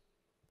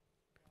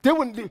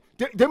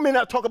 They may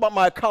not talk about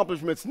my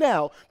accomplishments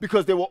now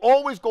because they will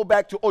always go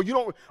back to,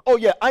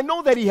 I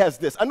know that he has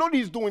this. I know that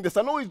he's doing this.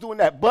 I know he's doing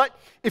that. But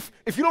if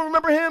you don't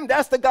remember him,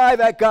 that's the guy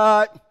that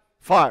got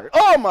fired.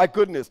 Oh, my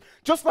goodness.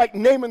 Just like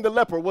Naaman the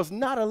leper was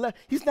not a leper.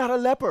 He's not a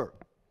leper.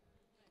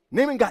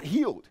 Naaman got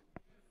healed.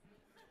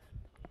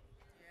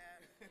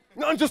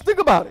 No, just think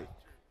about it.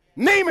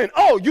 Naaman,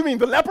 oh, you mean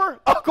the leper?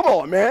 Oh, come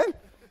on, man.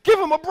 Give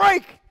him a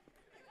break.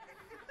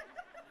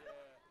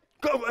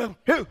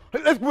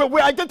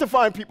 We're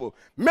identifying people.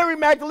 Mary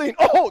Magdalene,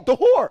 oh, the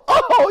whore.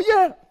 Oh,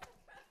 yeah.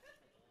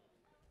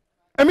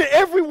 I mean,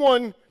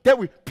 everyone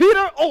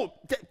Peter, oh,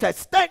 that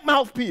stank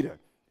mouth Peter.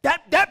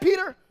 That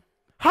Peter?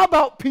 How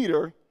about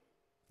Peter,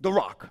 the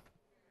rock?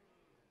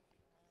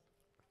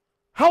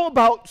 How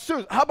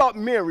about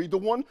Mary, the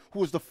one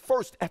who was the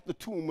first at the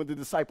tomb when the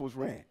disciples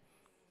ran?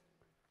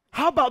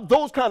 How about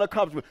those kind of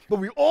accomplishments? But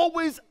we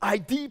always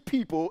ID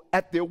people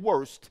at their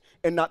worst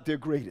and not their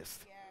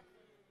greatest. Yeah.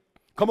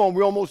 Come on,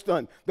 we're almost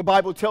done. The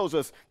Bible tells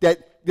us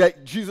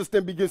that Jesus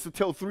then begins to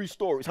tell 3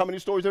 stories. How many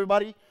stories,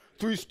 everybody?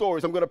 3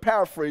 stories. I'm going to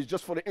paraphrase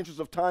just for the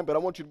interest of time, but I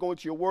want you to go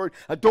into your word.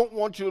 I don't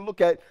want you to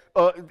look at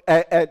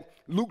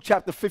Luke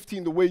chapter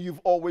 15 the way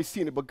you've always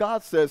seen it. But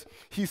God says,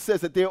 he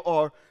says that there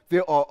are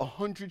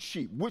 100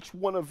 sheep. Which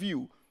one of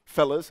you,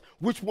 fellas,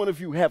 which one of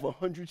you have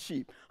 100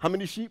 sheep? How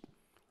many sheep?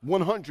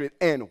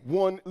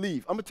 101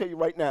 leave. I'm going to tell you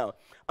right now,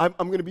 I'm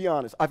going to be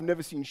honest. I've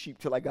never seen sheep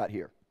till I got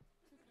here.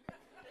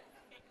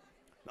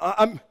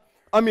 I've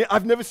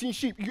never seen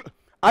sheep. You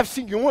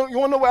want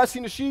to know where I've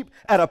seen a sheep?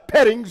 At a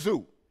petting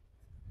zoo.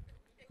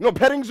 You know,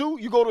 petting zoo,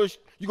 you go to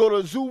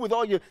a zoo with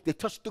they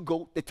touch the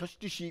goat, they touch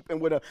the sheep and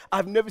whatever.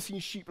 I've never seen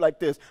sheep like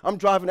this. I'm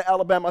driving to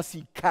Alabama, I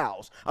see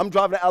cows. I'm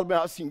driving to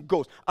Alabama, I've seen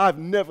goats. I've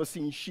never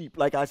seen sheep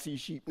like I see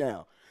sheep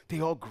now. They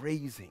all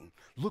grazing,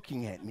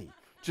 looking at me.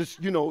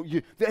 Just,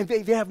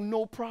 they have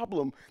no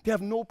problem. They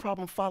have no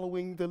problem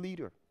following the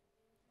leader.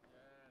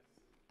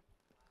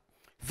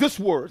 This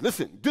word,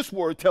 listen, this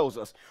word tells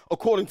us,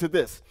 according to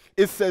this,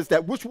 it says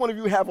that which one of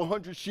you have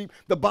 100 sheep?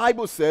 The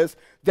Bible says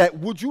that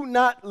would you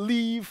not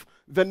leave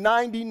the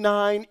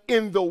 99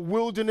 in the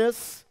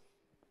wilderness?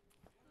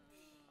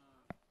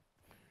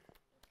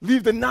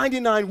 Leave the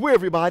 99 where,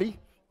 everybody?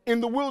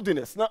 In the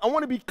wilderness. Now, I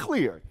want to be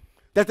clear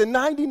that the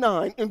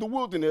 99 in the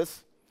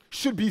wilderness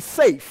should be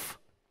safe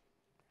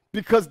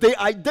because they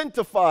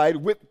identified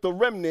with the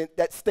remnant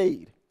that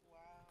stayed.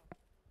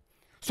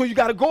 So you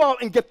got to go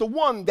out and get the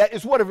one that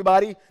is what,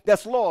 everybody?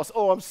 That's lost.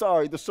 Oh, I'm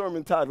sorry. The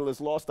sermon title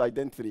is Lost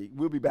Identity.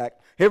 We'll be back.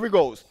 Here we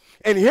go.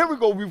 And here we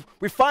go.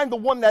 We find the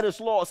one that is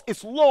lost.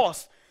 It's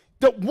lost.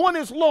 The one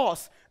is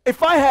lost.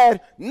 If I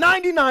had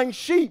 99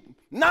 sheep,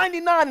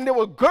 99, and there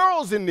were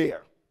girls in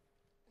there,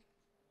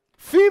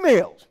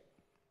 females,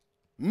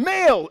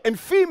 male and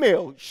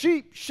female,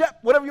 sheep, sheep,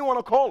 whatever you want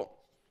to call them.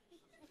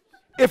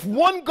 If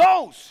one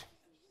goes,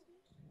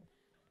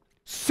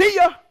 see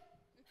ya.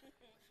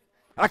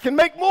 I can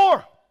make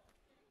more.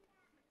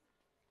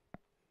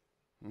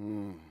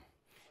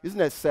 Isn't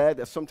that sad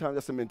that sometimes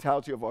that's the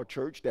mentality of our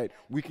church, that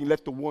we can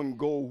let the one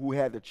go who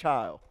had the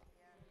child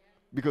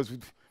because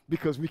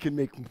we can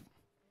make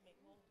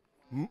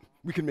more.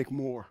 We can make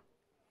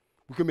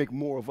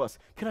more of us.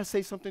 Can I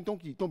say something?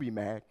 Don't be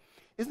mad.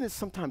 Isn't it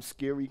sometimes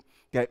scary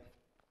that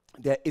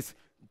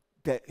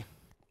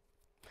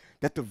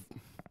the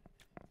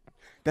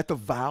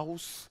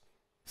vows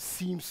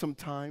seem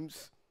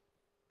sometimes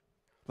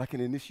like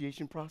an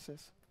initiation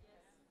process?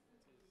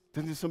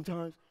 Doesn't it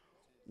sometimes?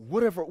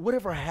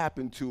 Whatever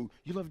happened to,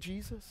 you love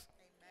Jesus?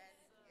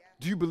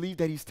 Do you believe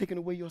that he's taken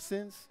away your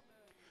sins?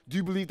 Do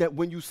you believe that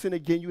when you sin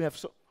again,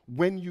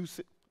 when you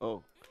sin?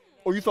 Oh,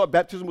 you thought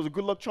baptism was a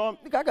good luck charm?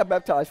 I got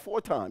baptized 4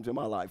 times in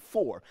my life.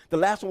 4. The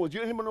last one was,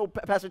 you anyone know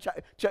Pastor Pastor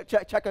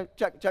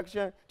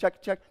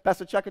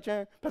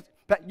Chaka-chan?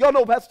 Y'all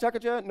know Pastor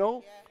Chaka-chan?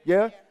 No?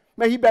 Yeah?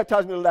 Man, he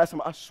baptized me the last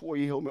time. I swore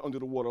he held me under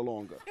the water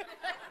longer.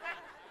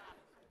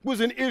 Was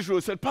in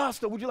Israel, said,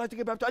 Pastor, would you like to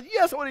get baptized?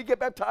 Yes, I want to get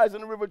baptized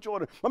in the River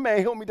Jordan. My man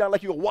held me down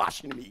like he was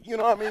washing me. You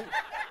know what I mean?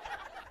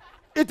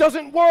 It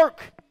doesn't work.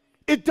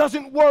 It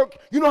doesn't work.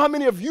 You know how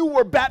many of you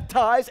were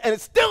baptized and it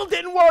still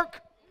didn't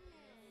work?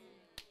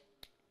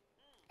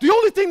 The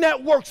only thing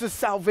that works is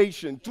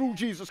salvation through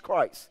Jesus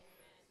Christ.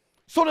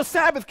 So the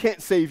Sabbath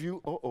can't save you.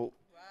 Wow.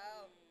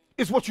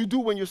 It's what you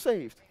do when you're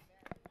saved.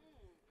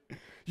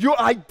 You're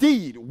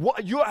ID'd.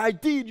 You're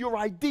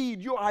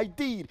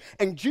ID'd.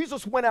 And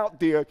Jesus went out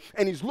there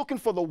and he's looking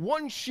for the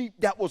one sheep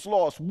that was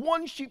lost.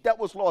 One sheep that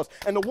was lost.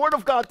 And the Word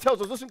of God tells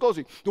us, listen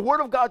closely, the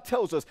Word of God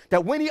tells us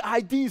that when he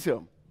IDs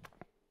him,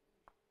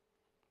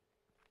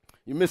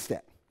 you missed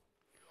that.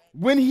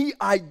 When he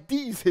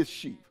IDs his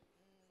sheep,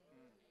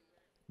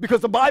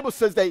 because the Bible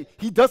says that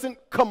he doesn't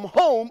come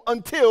home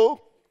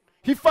until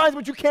he finds,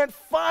 but you can't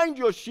find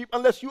your sheep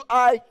unless you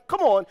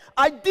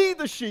ID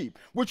the sheep,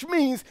 which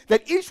means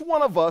that each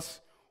one of us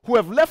who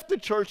have left the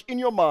church in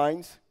your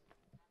minds,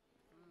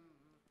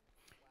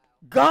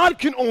 God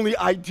can only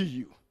ID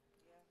you.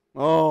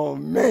 Oh,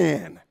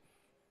 man.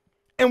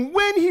 And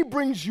when he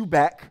brings you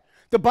back,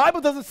 the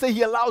Bible doesn't say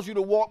he allows you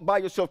to walk by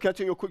yourself. Can I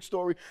tell you a quick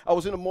story? I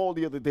was in a mall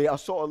the other day. I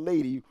saw a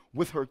lady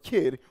with her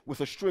kid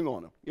with a string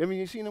on her.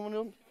 You seen one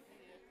of them?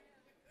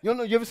 You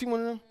ever seen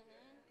one of them?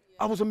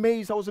 I was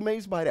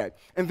amazed by that.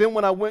 And then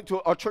when I went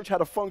to, our church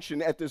had a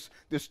function at this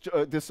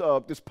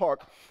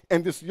park,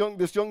 and this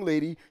young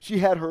lady, she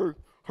had her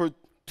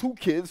 2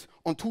 kids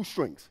on 2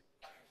 strings.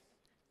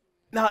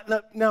 Now,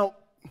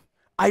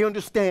 I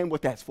understand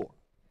what that's for.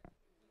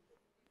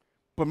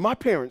 But my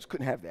parents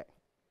couldn't have that.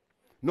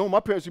 No, my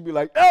parents would be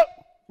like, oh,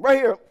 right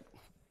here.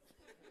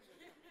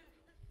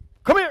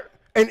 Come here.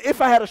 And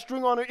if I had a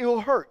string on it, it'll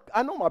hurt.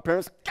 I know my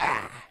parents.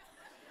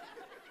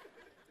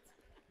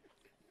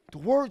 The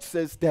word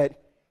says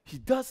that he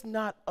does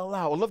not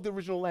allow, I love the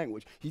original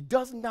language, he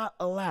does not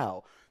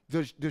allow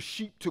the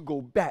sheep to go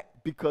back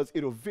because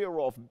it'll veer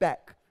off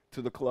back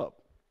to the club.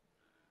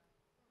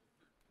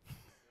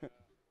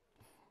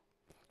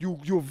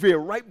 You'll veer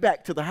right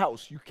back to the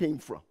house you came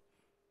from.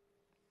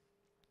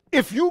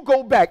 If you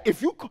go back,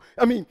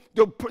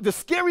 the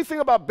scary thing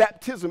about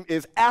baptism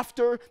is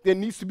after there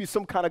needs to be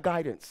some kind of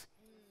guidance.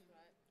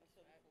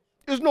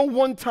 There's no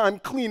one-time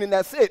clean and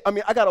that's it.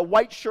 I got a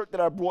white shirt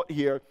that I brought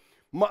here.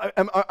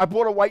 I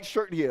bought a white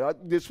shirt here.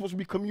 There's supposed to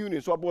be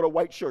communion, so I bought a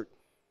white shirt.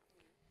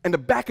 And the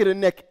back of the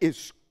neck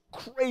is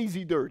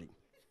crazy dirty.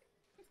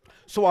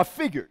 So I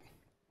figured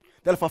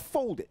that if I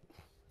fold it,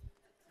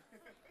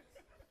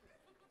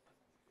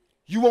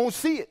 you won't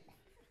see it.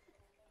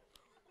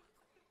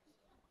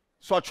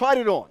 So I tried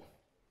it on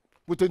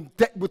with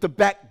the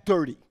back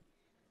dirty.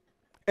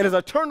 And as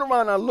I turned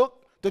around and I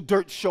looked, the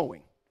dirt's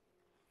showing.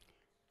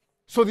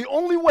 So the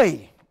only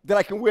way that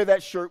I can wear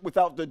that shirt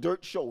without the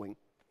dirt showing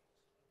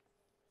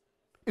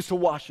is to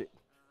wash it.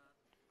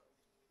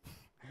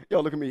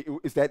 Yo, look at me.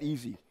 It's that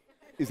easy.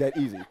 It's that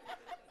easy.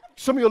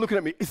 Some of you are looking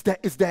at me. It's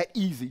that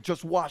easy.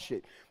 Just wash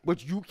it.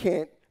 But you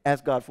can't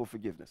ask God for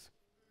forgiveness.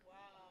 Wow.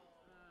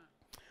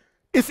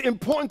 It's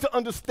important to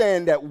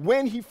understand that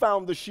when he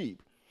found the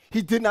sheep,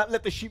 he did not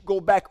let the sheep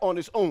go back on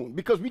his own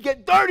because we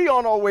get dirty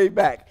on our way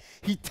back.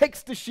 He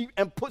takes the sheep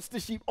and puts the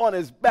sheep on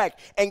his back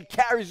and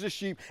carries the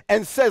sheep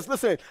and says,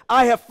 listen,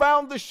 I have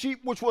found the sheep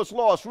which was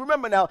lost.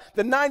 Remember now,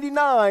 the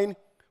 99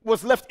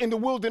 was left in the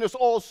wilderness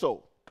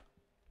also.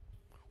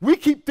 We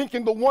keep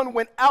thinking the one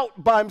went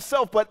out by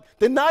himself, but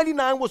the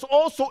 99 was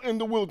also in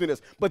the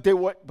wilderness. But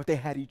they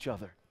had each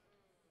other.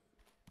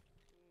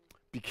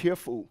 Be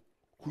careful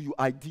who you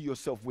ID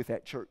yourself with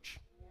at church.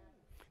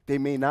 They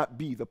may not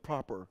be the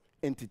proper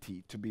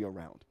entity to be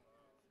around.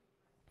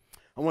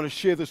 I want to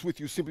share this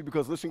with you simply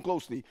because, listen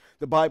closely,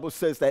 the Bible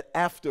says that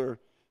after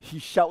he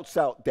shouts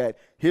out that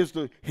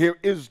here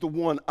is the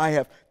one I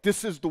have,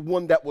 this is the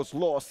one that was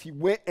lost. He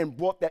went and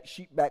brought that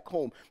sheep back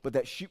home, but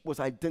that sheep was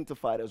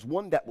identified as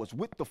one that was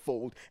with the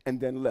fold and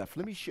then left.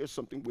 Let me share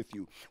something with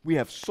you. We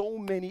have so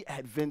many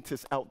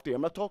Adventists out there.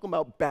 I'm not talking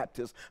about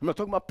Baptists. I'm not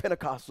talking about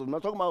Pentecostals. I'm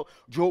not talking about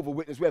Jehovah's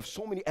Witnesses. We have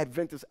so many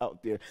Adventists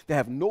out there that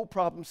have no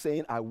problem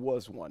saying I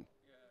was one.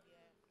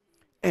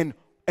 And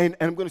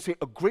I'm going to say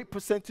a great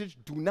percentage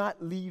do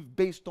not leave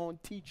based on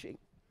teaching.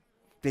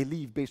 They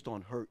leave based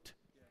on hurt.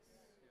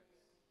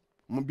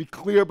 I'm going to be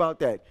clear about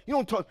that.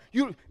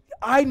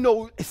 I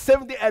know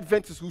 70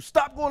 Adventists who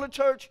stop going to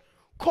church,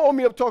 call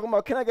me up talking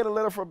about, can I get a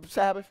letter for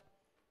Sabbath?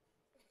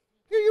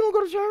 You don't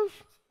go to church?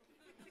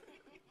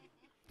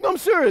 No, I'm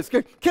serious.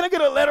 Can I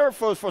get a letter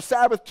for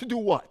Sabbath to do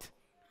what?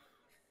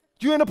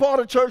 You ain't a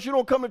part of church, you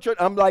don't come to church.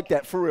 I'm like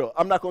that, for real.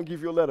 I'm not going to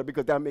give you a letter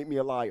because that make me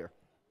a liar.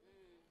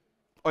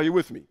 Are you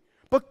with me?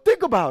 But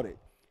think about it.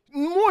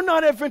 More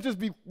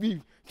non-Adventists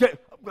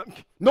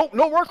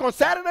no work on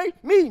Saturday?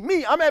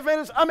 Me. I'm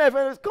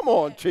Adventist. Come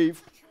on,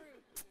 Chief.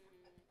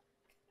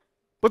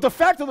 But the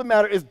fact of the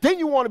matter is, then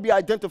you want to be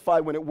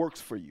identified when it works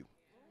for you.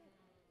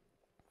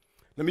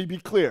 Let me be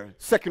clear.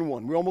 Second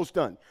one, we're almost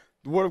done.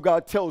 The Word of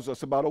God tells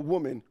us about a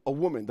woman.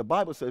 The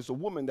Bible says a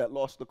woman that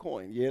lost the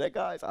coin. You hear that,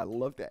 guys? I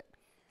love that.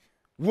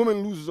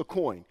 Woman loses a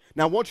coin.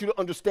 Now, I want you to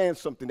understand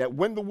something, that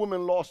when the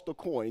woman lost the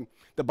coin,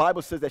 the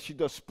Bible says that she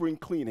does spring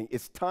cleaning.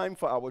 It's time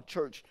for our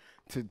church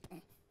to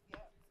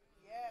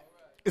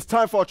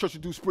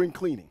do spring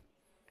cleaning.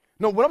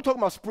 No, when I'm talking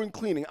about spring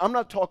cleaning, I'm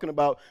not talking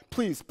about,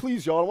 please,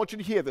 y'all, I want you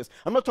to hear this.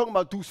 I'm not talking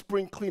about do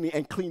spring cleaning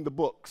and clean the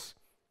books.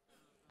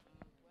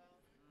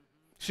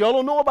 So y'all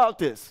don't know about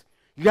this.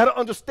 You got to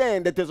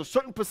understand that there's a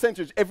certain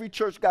percentage every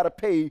church got to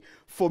pay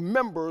for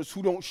members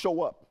who don't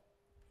show up.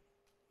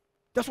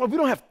 That's why we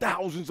don't have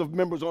thousands of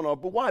members on our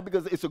board. Why?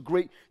 Because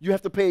you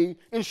have to pay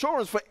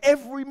insurance for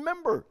every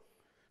member.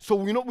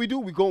 So you know what we do?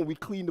 We go and we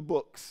clean the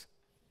books.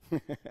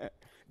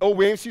 Oh,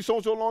 we ain't seen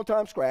so-and-so a long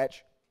time,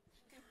 scratch.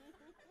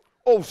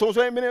 Oh,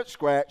 so-and-so ain't been there,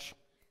 scratch.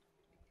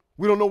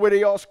 We don't know where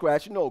they are,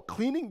 scratch. No,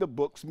 cleaning the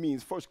books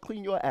means first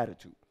clean your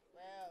attitude.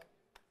 Wow.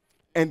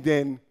 And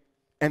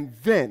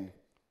then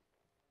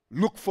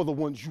look for the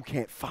ones you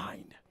can't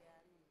find.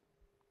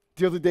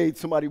 The other day,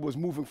 somebody was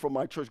moving from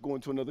my church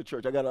going to another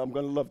church. I'm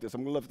going to love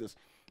this.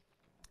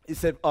 He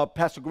said,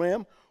 Pastor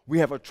Graham, we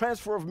have a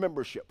transfer of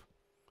membership.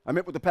 I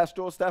met with the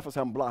pastoral staff. I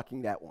said, I'm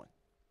blocking that one.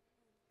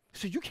 He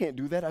said, you can't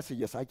do that. I said,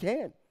 yes, I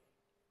can.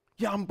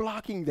 Yeah, I'm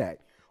blocking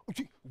that. What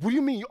do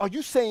you mean? Are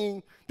you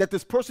saying that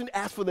this person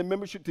asked for the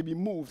membership to be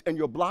moved and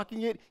you're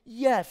blocking it?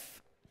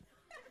 Yes.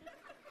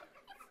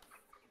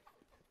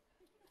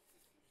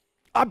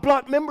 I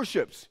block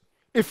memberships.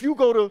 If you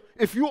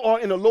are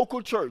in a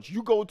local church,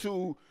 you go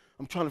to,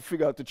 I'm trying to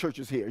figure out the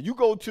churches here. You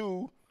go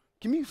to,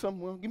 give me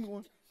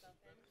one.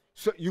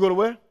 So you go to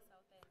where?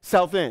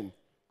 South End.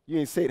 You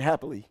ain't say it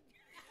happily.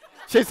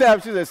 She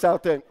said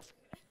South End.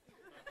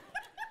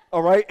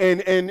 All right,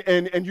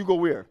 and you go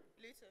where?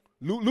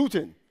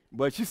 Luton.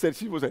 But she said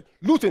she was at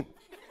Luton.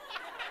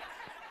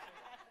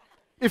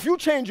 If you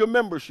change your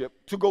membership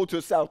to go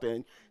to South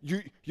End,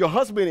 your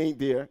husband ain't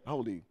there. How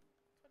old are you?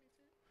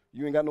 22.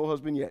 You ain't got no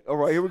husband yet. All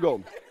right, here we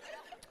go.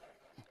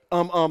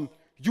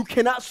 You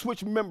cannot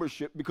switch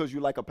membership because you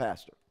like a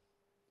pastor.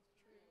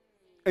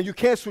 And you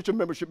can't switch a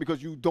membership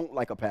because you don't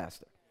like a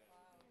pastor.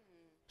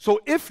 So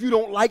if you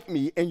don't like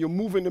me and you're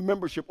moving the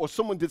membership or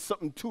someone did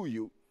something to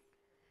you,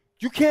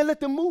 you can't let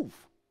them move.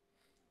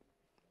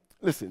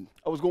 Listen,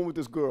 I was going with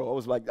this girl. I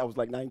was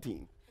like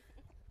 19.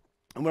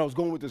 And when I was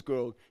going with this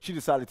girl, she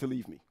decided to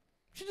leave me.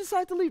 She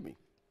decided to leave me.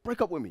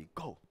 Break up with me.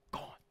 Go on.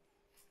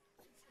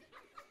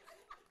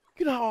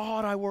 You know how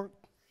hard I work?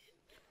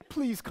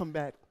 Please come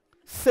back.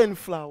 Send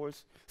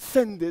flowers.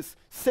 Send this.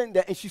 Send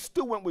that. And she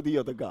still went with the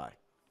other guy.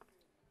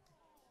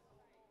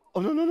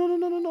 Oh,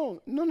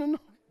 no.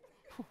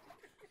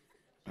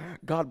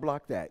 God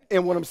blocked that.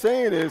 And what I'm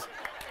saying is,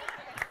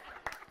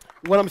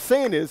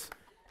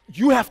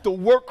 you have to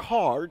work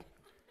hard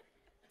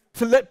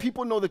to let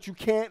people know that you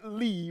can't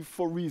leave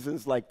for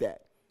reasons like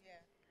that. Yeah.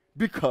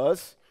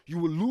 Because you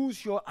will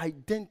lose your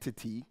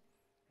identity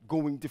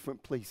going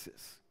different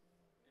places.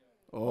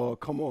 Oh,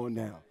 come on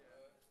now.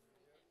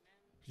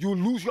 You will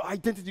lose your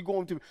identity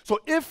going to. So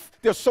if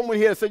there's someone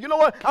here that says, you know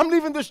what, I'm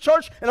leaving this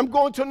church and I'm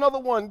going to another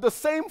one, the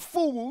same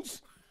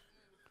fools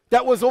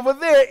that was over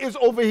there is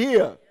over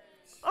here.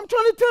 I'm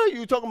trying to tell you,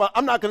 you're talking about,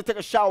 I'm not going to take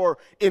a shower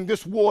in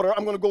this water.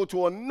 I'm going to go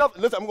to another,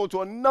 listen, I'm going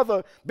to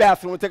another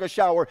bathroom and take a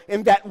shower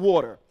in that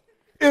water.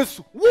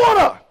 It's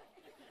water.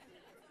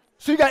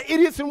 So you got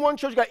idiots in one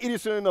church, you got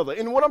idiots in another.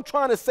 And what I'm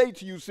trying to say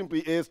to you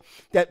simply is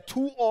that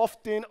too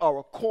often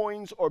our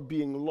coins are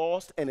being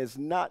lost and it's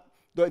not,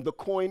 the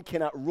coin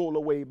cannot roll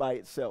away by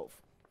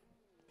itself.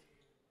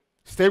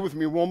 Stay with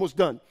me, we're almost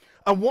done.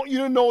 I want you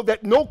to know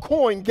that no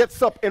coin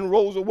gets up and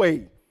rolls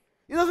away.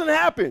 It doesn't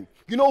happen.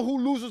 You know who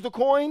loses the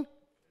coin?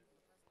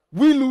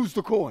 We lose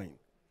the coin.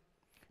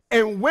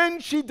 And when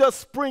she does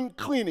spring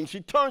cleaning, she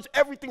turns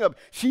everything up.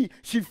 She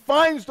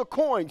finds the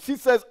coin. She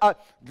says,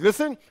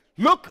 listen,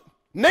 look,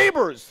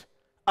 neighbors,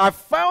 I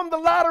found the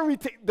lottery,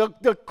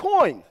 the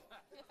coin,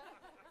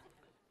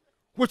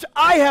 which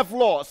I have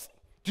lost.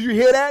 Do you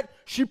hear that?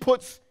 She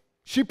puts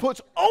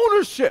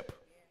ownership.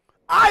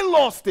 I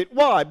lost it.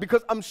 Why?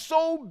 Because I'm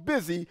so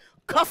busy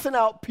cussing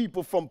out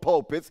people from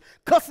pulpits,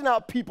 cussing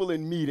out people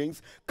in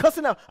meetings,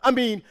 cussing out. I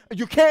mean,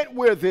 you can't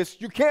wear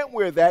this, you can't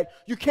wear that,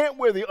 you can't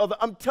wear the other.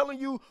 I'm telling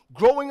you,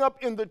 growing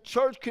up in the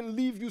church can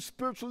leave you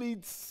spiritually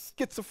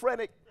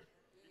schizophrenic.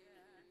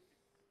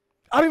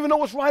 I don't even know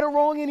what's right or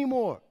wrong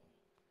anymore.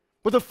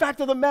 But the fact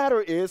of the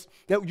matter is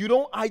that you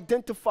don't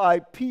identify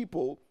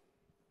people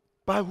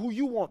by who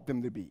you want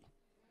them to be.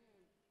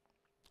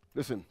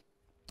 Listen,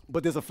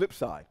 but there's a flip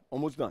side.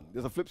 Almost done.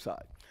 There's a flip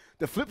side.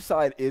 The flip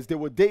side is there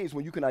were days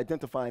when you can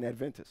identify an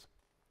Adventist.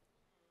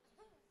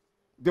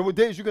 There were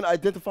days you can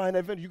identify an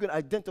Adventist. You can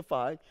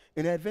identify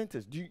an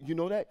Adventist. Do you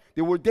know that?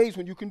 There were days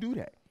when you can do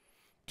that.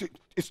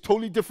 It's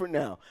totally different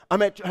now.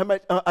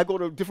 I go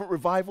to different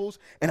revivals,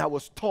 and I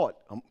was taught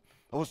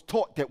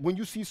that when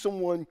you see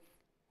someone,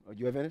 are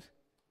you Adventist?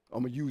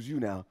 I'm going to use you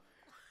now.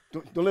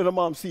 Don't let her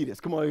mom see this.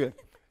 Come on here.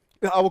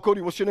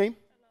 Cody, what's your name?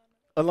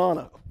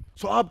 Alana.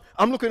 So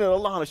I'm looking at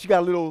Alana. She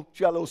got a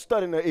little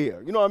stud in her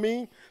ear. You know what I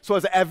mean? So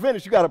as an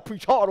Adventist, you got to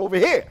preach hard over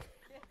here.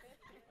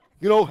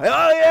 You know,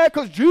 oh yeah,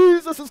 because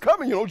Jesus is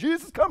coming. You know,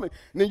 Jesus is coming.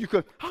 And then you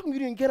could, how come you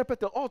didn't get up at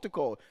the altar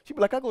call? She'd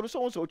be like, I go to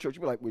so-and-so church.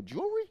 You'd be like, with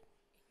jewelry?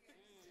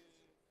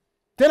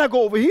 Then I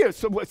go over here.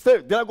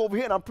 Then I go over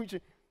here and I'm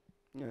preaching.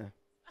 Yeah.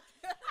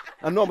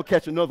 I know I'm going to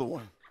catch another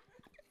one.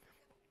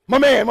 My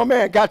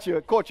man got you,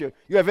 caught you.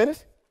 You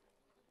Adventist?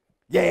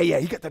 Yeah.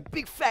 He got the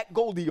big fat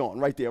Goldie on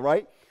right there,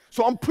 right?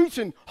 So I'm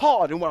preaching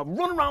hard, and when I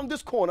run around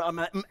this corner, I'm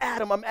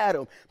at him.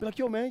 Be like,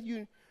 yo, man,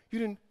 you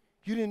didn't.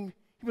 You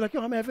be like,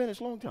 yo, I'm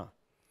Adventist a long time.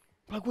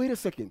 Be like, wait a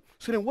second.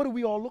 So then what do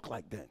we all look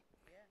like then?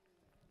 Yeah.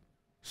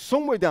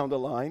 Somewhere down the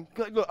line,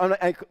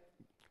 look,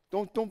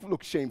 don't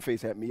look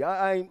shamefaced at me.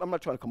 I'm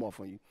not trying to come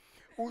off on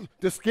you.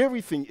 The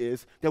scary thing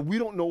is that we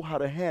don't know how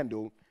to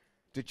handle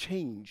the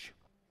change,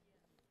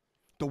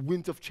 the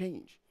winds of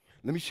change.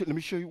 Let me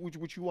show you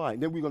what you are.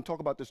 And then we're going to talk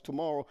about this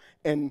tomorrow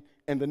and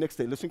the next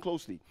day. Listen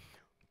closely.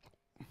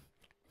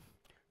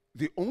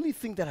 The only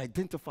thing that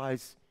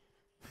identifies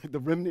the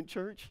remnant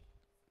church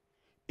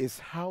is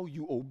how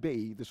you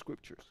obey the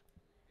scriptures.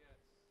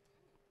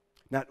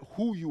 Not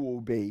who you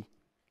obey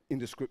in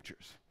the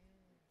scriptures.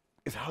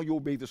 It's how you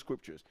obey the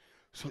scriptures.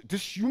 So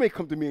this, you may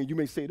come to me and you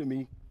may say to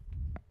me,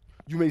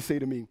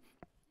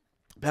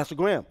 Pastor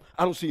Graham,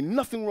 I don't see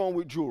nothing wrong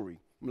with jewelry.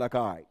 I'm like,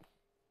 all right,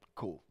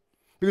 cool.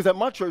 Because at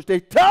my church,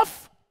 they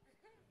tough.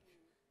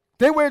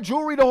 They wear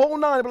jewelry the whole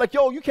nine. They're like,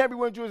 yo, you can't be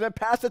wearing jewelry. And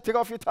Pastor, take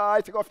off your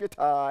tie.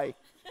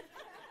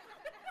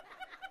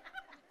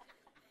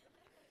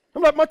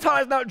 I'm like, my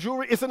tie is not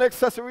jewelry, it's an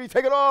accessory.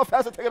 Take it off,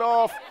 Pastor, take it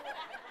off.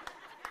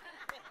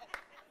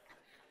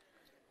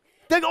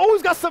 They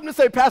always got something to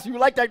say, Pastor, you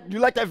like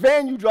that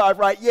van you drive,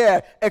 right? Yeah,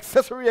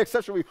 accessory.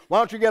 Why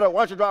don't you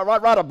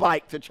ride a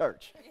bike to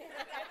church?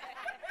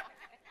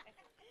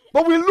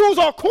 But we lose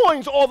our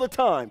coins all the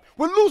time.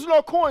 We're losing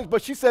our coins,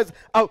 but she says,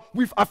 I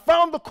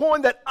found the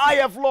coin that I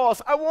have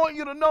lost. I want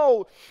you to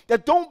know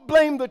that don't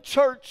blame the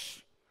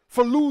church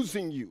for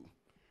losing you,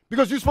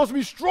 because you're supposed to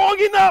be strong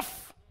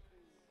enough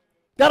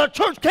that a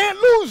church can't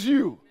lose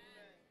you.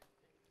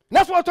 And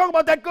that's why I talk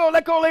about that girl.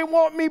 That girl ain't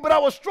want me, but I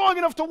was strong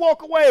enough to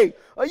walk away.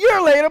 A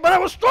year later, but I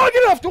was strong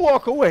enough to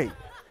walk away.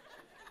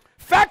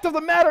 Fact of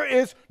the matter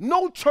is,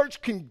 no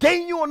church can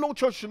gain you or no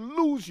church should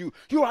lose you.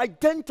 You're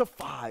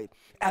identified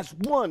as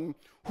one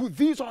who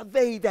these are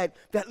they that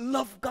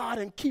love God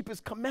and keep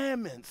his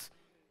commandments.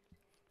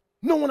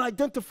 No one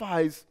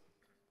identifies,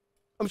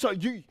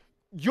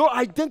 your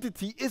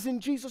identity is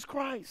in Jesus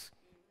Christ.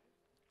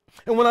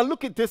 And when I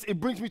look at this,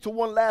 it brings me to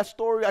one last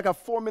story. I got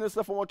 4 minutes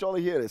left. I want y'all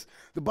to hear this.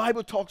 The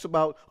Bible talks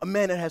about a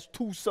man that has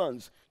 2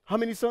 sons. How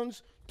many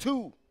sons?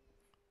 2.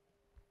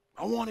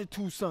 I wanted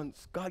 2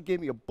 sons. God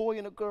gave me a boy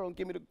and a girl and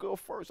gave me the girl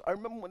first. I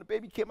remember when the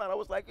baby came out, I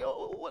was like,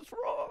 yo, what's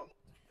wrong?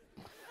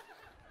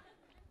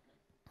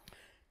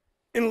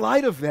 In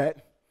light of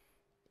that,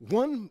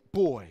 one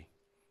boy,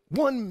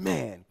 one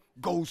man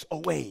goes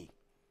away.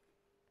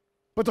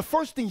 But the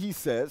first thing he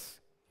says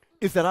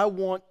is that I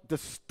want the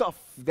stuff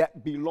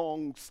that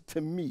belongs to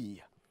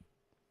me.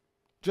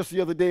 Just the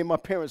other day, my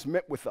parents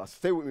met with us.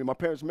 Stay with me. My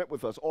parents met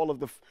with us, all of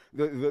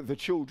the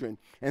children,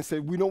 and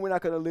said, we know we're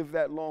not going to live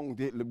that long.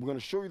 We're going to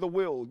show you the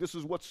will. This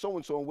is what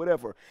so-and-so and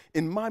whatever.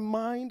 In my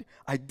mind,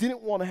 I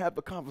didn't want to have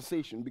the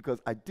conversation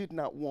because I did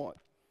not want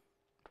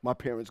my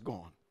parents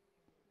gone.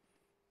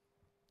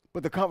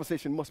 But the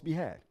conversation must be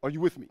had. Are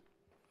you with me?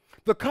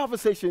 The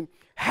conversation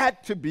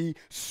had to be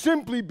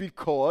simply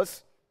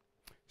because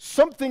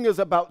something is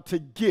about to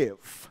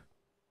give.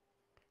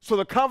 So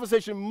the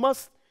conversation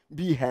must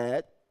be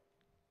had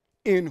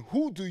in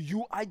who do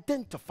you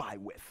identify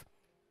with.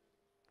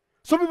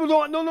 Some people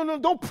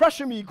don't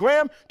pressure me,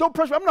 Graham. Don't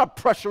pressure me. I'm not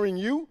pressuring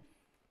you.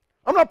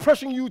 I'm not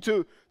pressuring you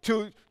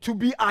to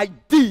be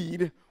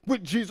ID'd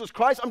with Jesus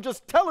Christ. I'm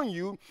just telling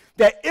you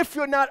that if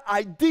you're not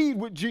ID'd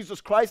with Jesus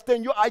Christ,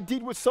 then you're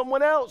ID'd with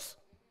someone else.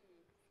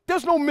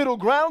 There's no middle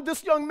ground.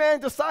 This young man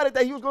decided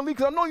that he was going to leave,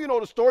 because I know you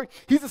know the story.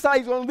 He decided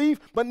he's going to leave,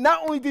 but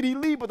not only did he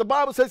leave, but the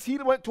Bible says he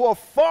went to a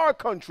far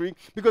country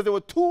because there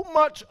were too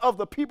much of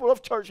the people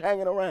of church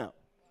hanging around.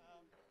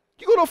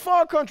 You go to a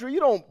far country, you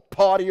don't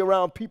party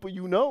around people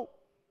you know.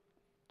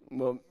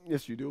 Well,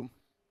 yes, you do.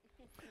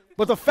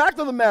 But the fact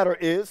of the matter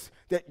is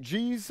that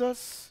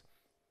Jesus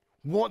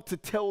wants to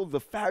tell the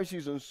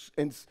Pharisees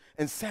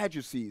and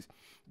Sadducees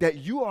that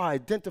you are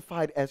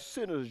identified as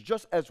sinners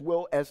just as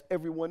well as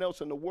everyone else.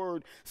 And the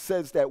word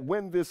says that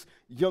when this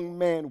young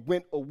man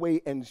went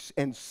away and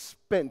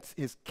spent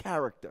his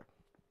character,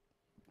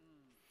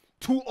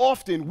 too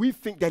often we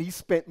think that he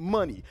spent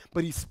money,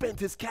 but he spent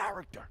his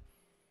character.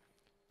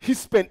 He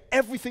spent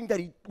everything that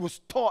he was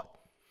taught.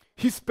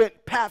 He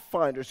spent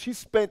pathfinders. He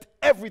spent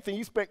everything.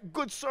 He spent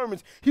good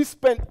sermons. He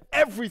spent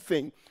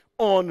everything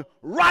on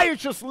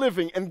righteous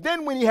living. And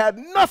then when he had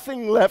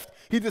nothing left,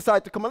 he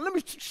decided to come on. Let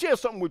me share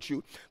something with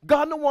you.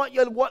 God don't want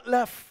your what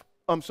left.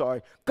 I'm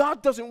sorry.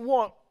 God doesn't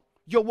want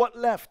your what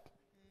left.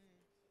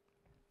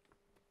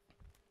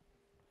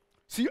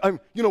 See,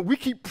 we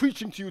keep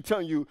preaching to you,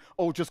 telling you,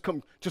 oh, just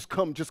come, just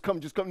come, just come,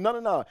 just come.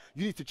 No.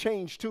 You need to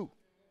change too.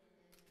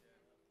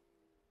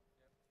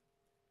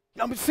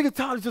 I'm sick and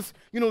tired of just,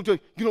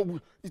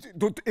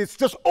 it's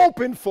just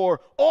open for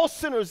all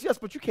sinners. Yes,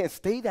 but you can't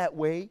stay that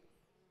way.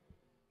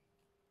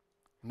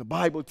 And the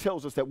Bible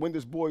tells us that when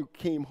this boy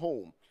came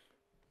home,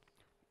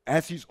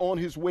 as he's on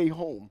his way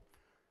home,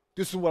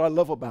 this is what I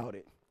love about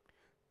it,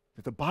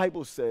 that the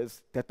Bible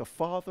says that the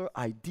father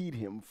ID'd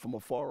him from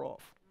afar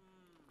off.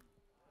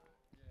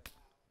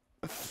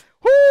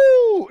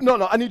 Woo!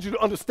 No, I need you to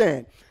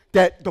understand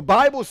that the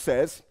Bible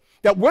says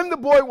that when the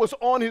boy was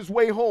on his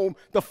way home,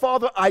 the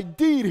father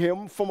ID'd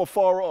him from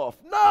afar off.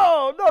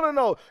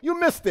 No. You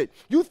missed it.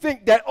 You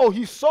think that,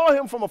 he saw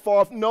him from afar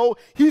off. No,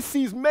 he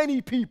sees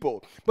many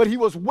people. But he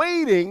was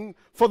waiting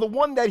for the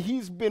one that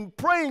he's been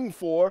praying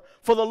for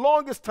the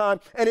longest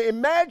time. And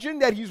imagine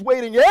that he's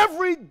waiting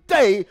every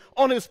day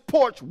on his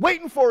porch,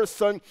 waiting for his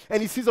son,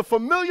 and he sees a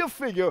familiar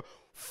figure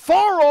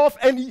far off,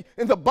 and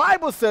the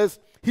Bible says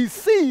he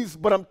sees,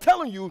 but I'm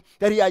telling you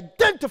that he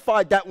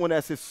identified that one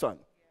as his son.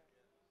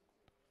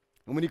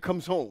 And when he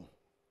comes home,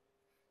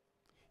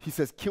 he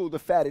says, kill the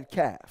fatted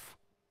calf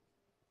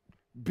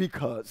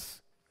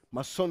because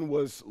my son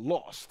was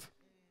lost,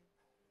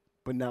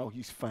 but now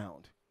he's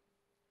found.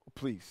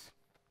 Please,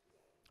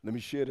 let me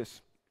share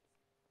this.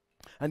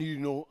 I need you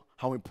to know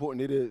how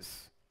important it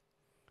is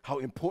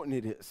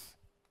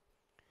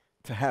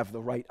to have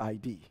the right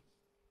ID.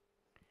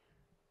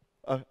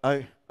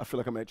 I feel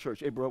like I'm at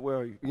church. Hey, bro, where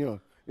are you?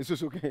 Is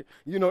this okay?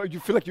 You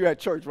feel like you're at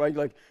church, right?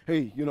 Like,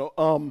 hey,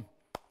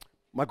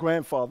 my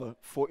grandfather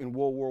fought in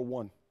World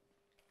War I.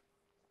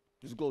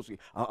 Just closely.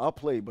 I'll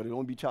play, but it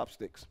won't be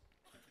chopsticks.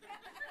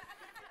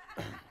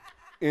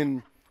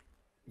 In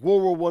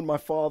World War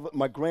I,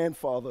 my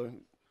grandfather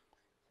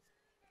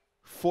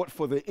fought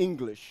for the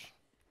English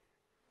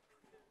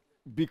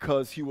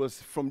because he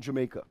was from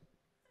Jamaica.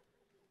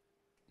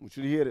 I want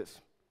you to hear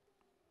this.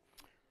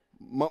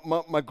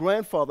 My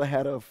grandfather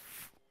had a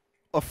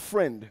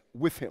friend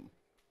with him,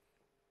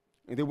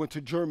 and they went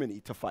to Germany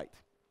to fight.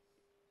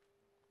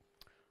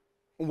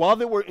 While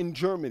they were in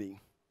Germany,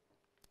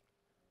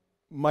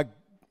 my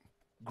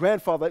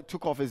grandfather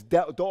took off his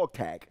dog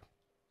tag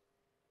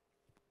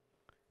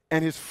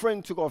And his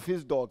friend took off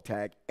his dog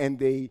tag, and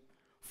they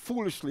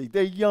foolishly,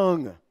 they're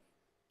young,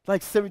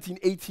 like 17,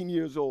 18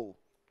 years old,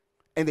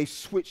 and they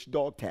switched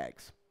dog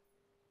tags.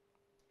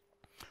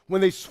 When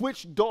they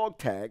switched dog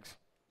tags,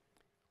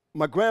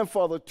 my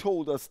grandfather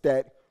told us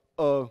that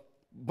a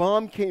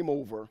bomb came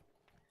over,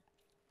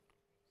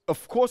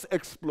 of course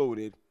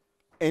exploded,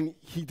 and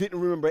he didn't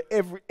remember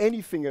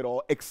anything at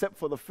all except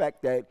for the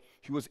fact that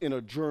he was in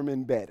a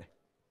German bed.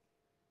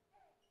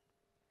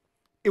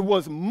 It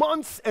was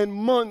months and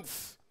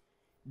months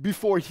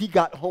before he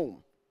got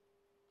home.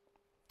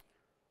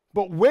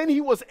 But when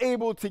he was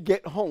able to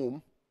get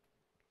home,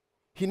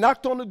 he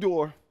knocked on the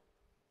door,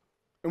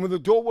 and when the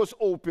door was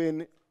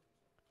open,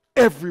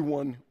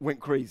 everyone went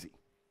crazy.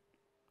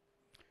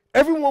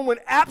 Everyone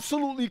went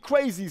absolutely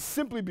crazy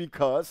simply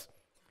because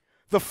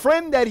the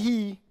friend that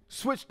he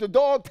switched the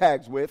dog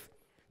tags with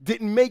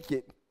didn't make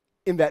it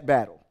in that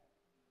battle.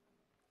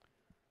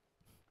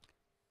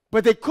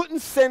 But they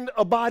couldn't send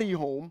a body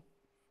home,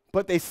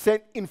 but they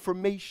sent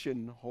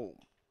information home.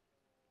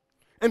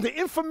 And the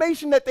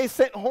information that they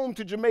sent home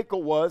to Jamaica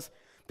was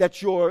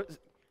that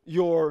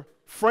your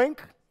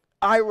Frank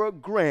Ira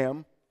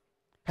Graham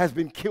has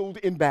been killed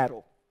in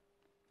battle.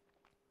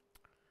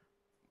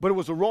 But it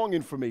was the wrong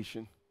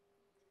information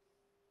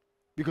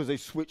because they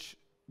switched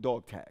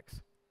dog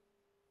tags.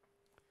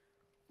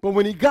 But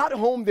when he got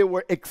home, they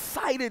were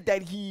excited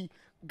that he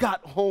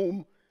got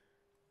home.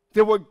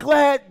 They were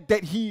glad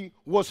that he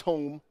was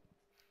home,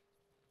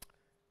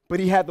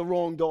 but he had the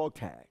wrong dog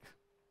tag.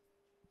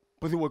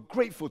 But they were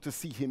grateful to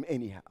see him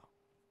anyhow.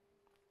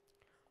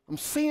 I'm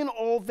saying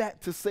all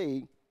that to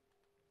say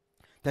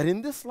that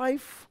in this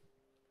life,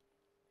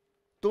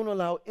 don't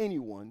allow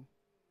anyone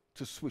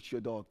to switch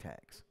your dog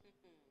tags.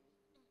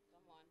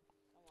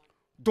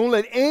 Don't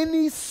let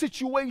any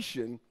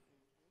situation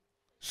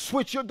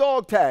switch your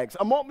dog tags.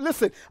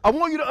 Listen, I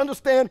want you to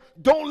understand,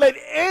 don't let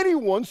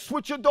anyone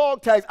switch your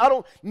dog tags.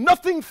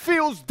 Nothing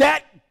feels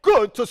that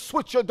good to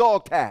switch your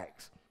dog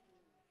tags.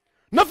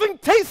 Nothing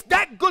tastes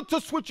that good to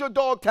switch your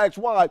dog tags.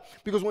 Why?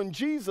 Because when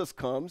Jesus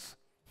comes,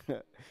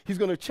 he's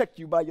going to check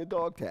you by your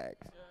dog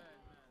tags.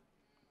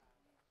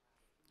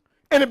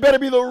 And it better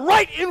be the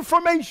right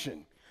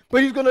information.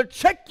 But he's going to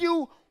check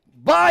you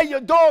by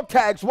your dog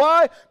tags.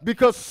 Why?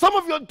 Because some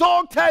of your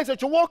dog tags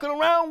that you're walking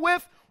around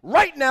with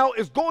right now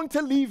is going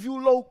to leave you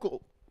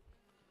local.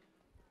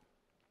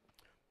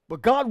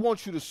 But God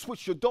wants you to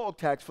switch your dog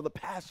tags for the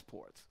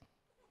passports.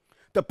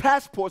 The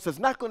passports that's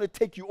not going to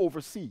take you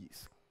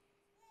overseas,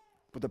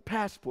 but the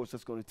passports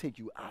that's going to take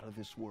you out of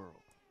this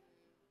world.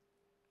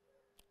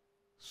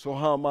 So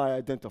how am I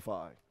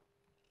identified?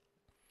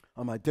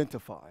 I'm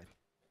identified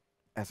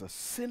as a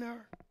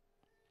sinner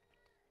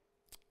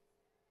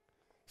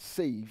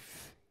saved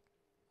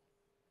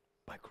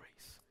by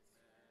grace.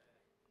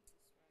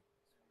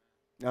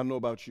 I don't know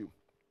about you.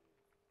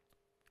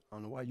 I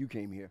don't know why you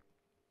came here.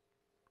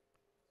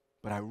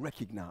 But I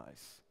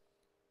recognize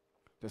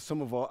that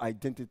some of our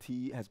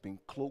identity has been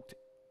cloaked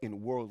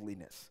in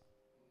worldliness.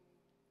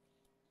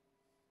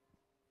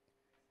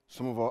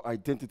 Some of our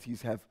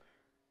identities have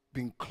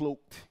been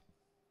cloaked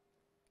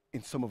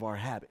in some of our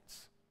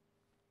habits.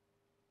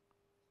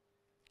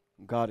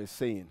 God is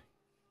saying,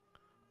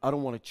 I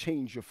don't want to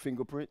change your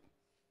fingerprint.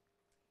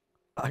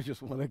 I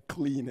just want to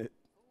clean it.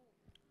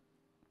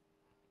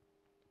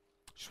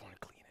 Just want to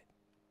clean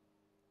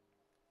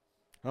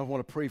it. I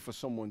want to pray for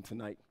someone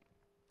tonight.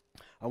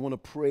 I want to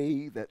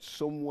pray that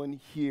someone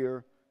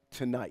here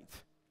tonight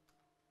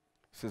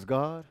says,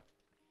 God,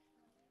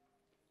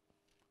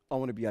 I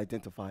want to be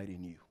identified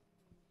in you.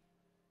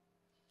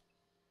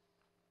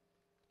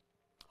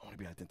 I want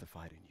to be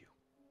identified in you.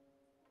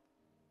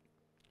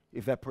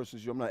 If that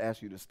person's you, I'm not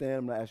asking you to stand.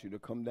 I'm not asking you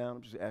to come down.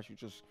 I'm just asking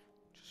you just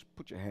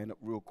put your hand up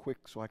real quick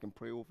so I can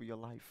pray over your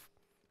life.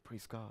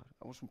 Praise God.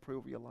 I want to pray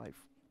over your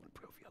life. I want to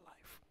pray over your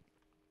life.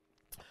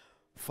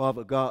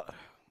 Father God,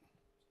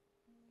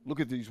 look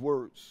at these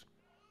words.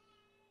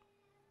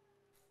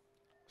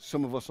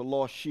 Some of us are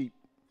lost sheep.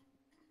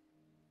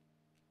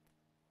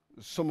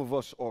 Some of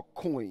us are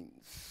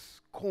coins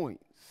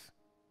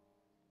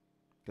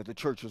that the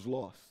church has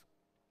lost.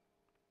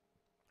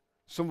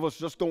 Some of us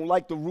just don't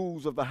like the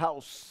rules of the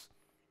house.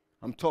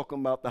 I'm talking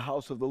about the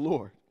house of the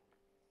Lord.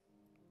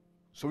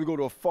 So we go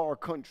to a far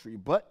country,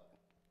 but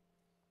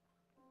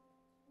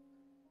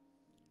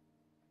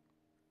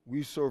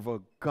we serve a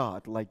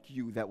God like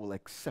you that will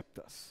accept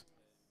us.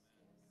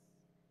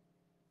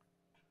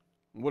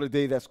 And what a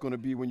day that's going to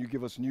be when you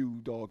give us new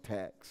dog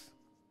tags,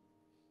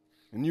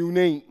 a new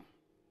name.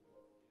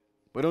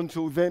 But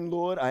until then,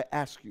 Lord, I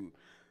ask you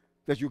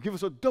that you give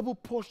us a double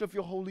portion of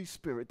your Holy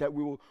Spirit, that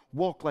we will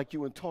walk like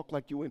you and talk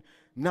like you and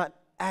not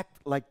act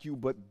like you,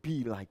 but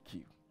be like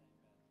you.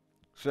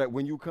 So that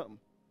when you come,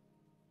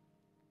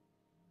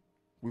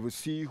 we will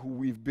see who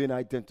we've been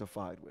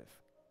identified with.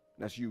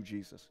 That's you,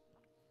 Jesus.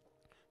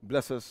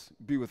 Bless us,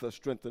 be with us,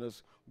 strengthen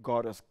us,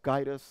 guard us,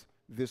 guide us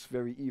this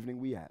very evening,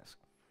 we ask.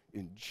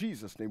 In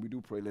Jesus' name we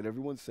do pray. Let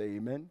everyone say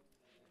amen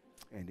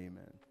and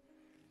amen.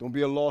 Don't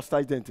be a lost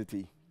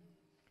identity.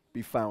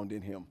 Be found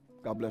in him.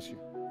 God bless you.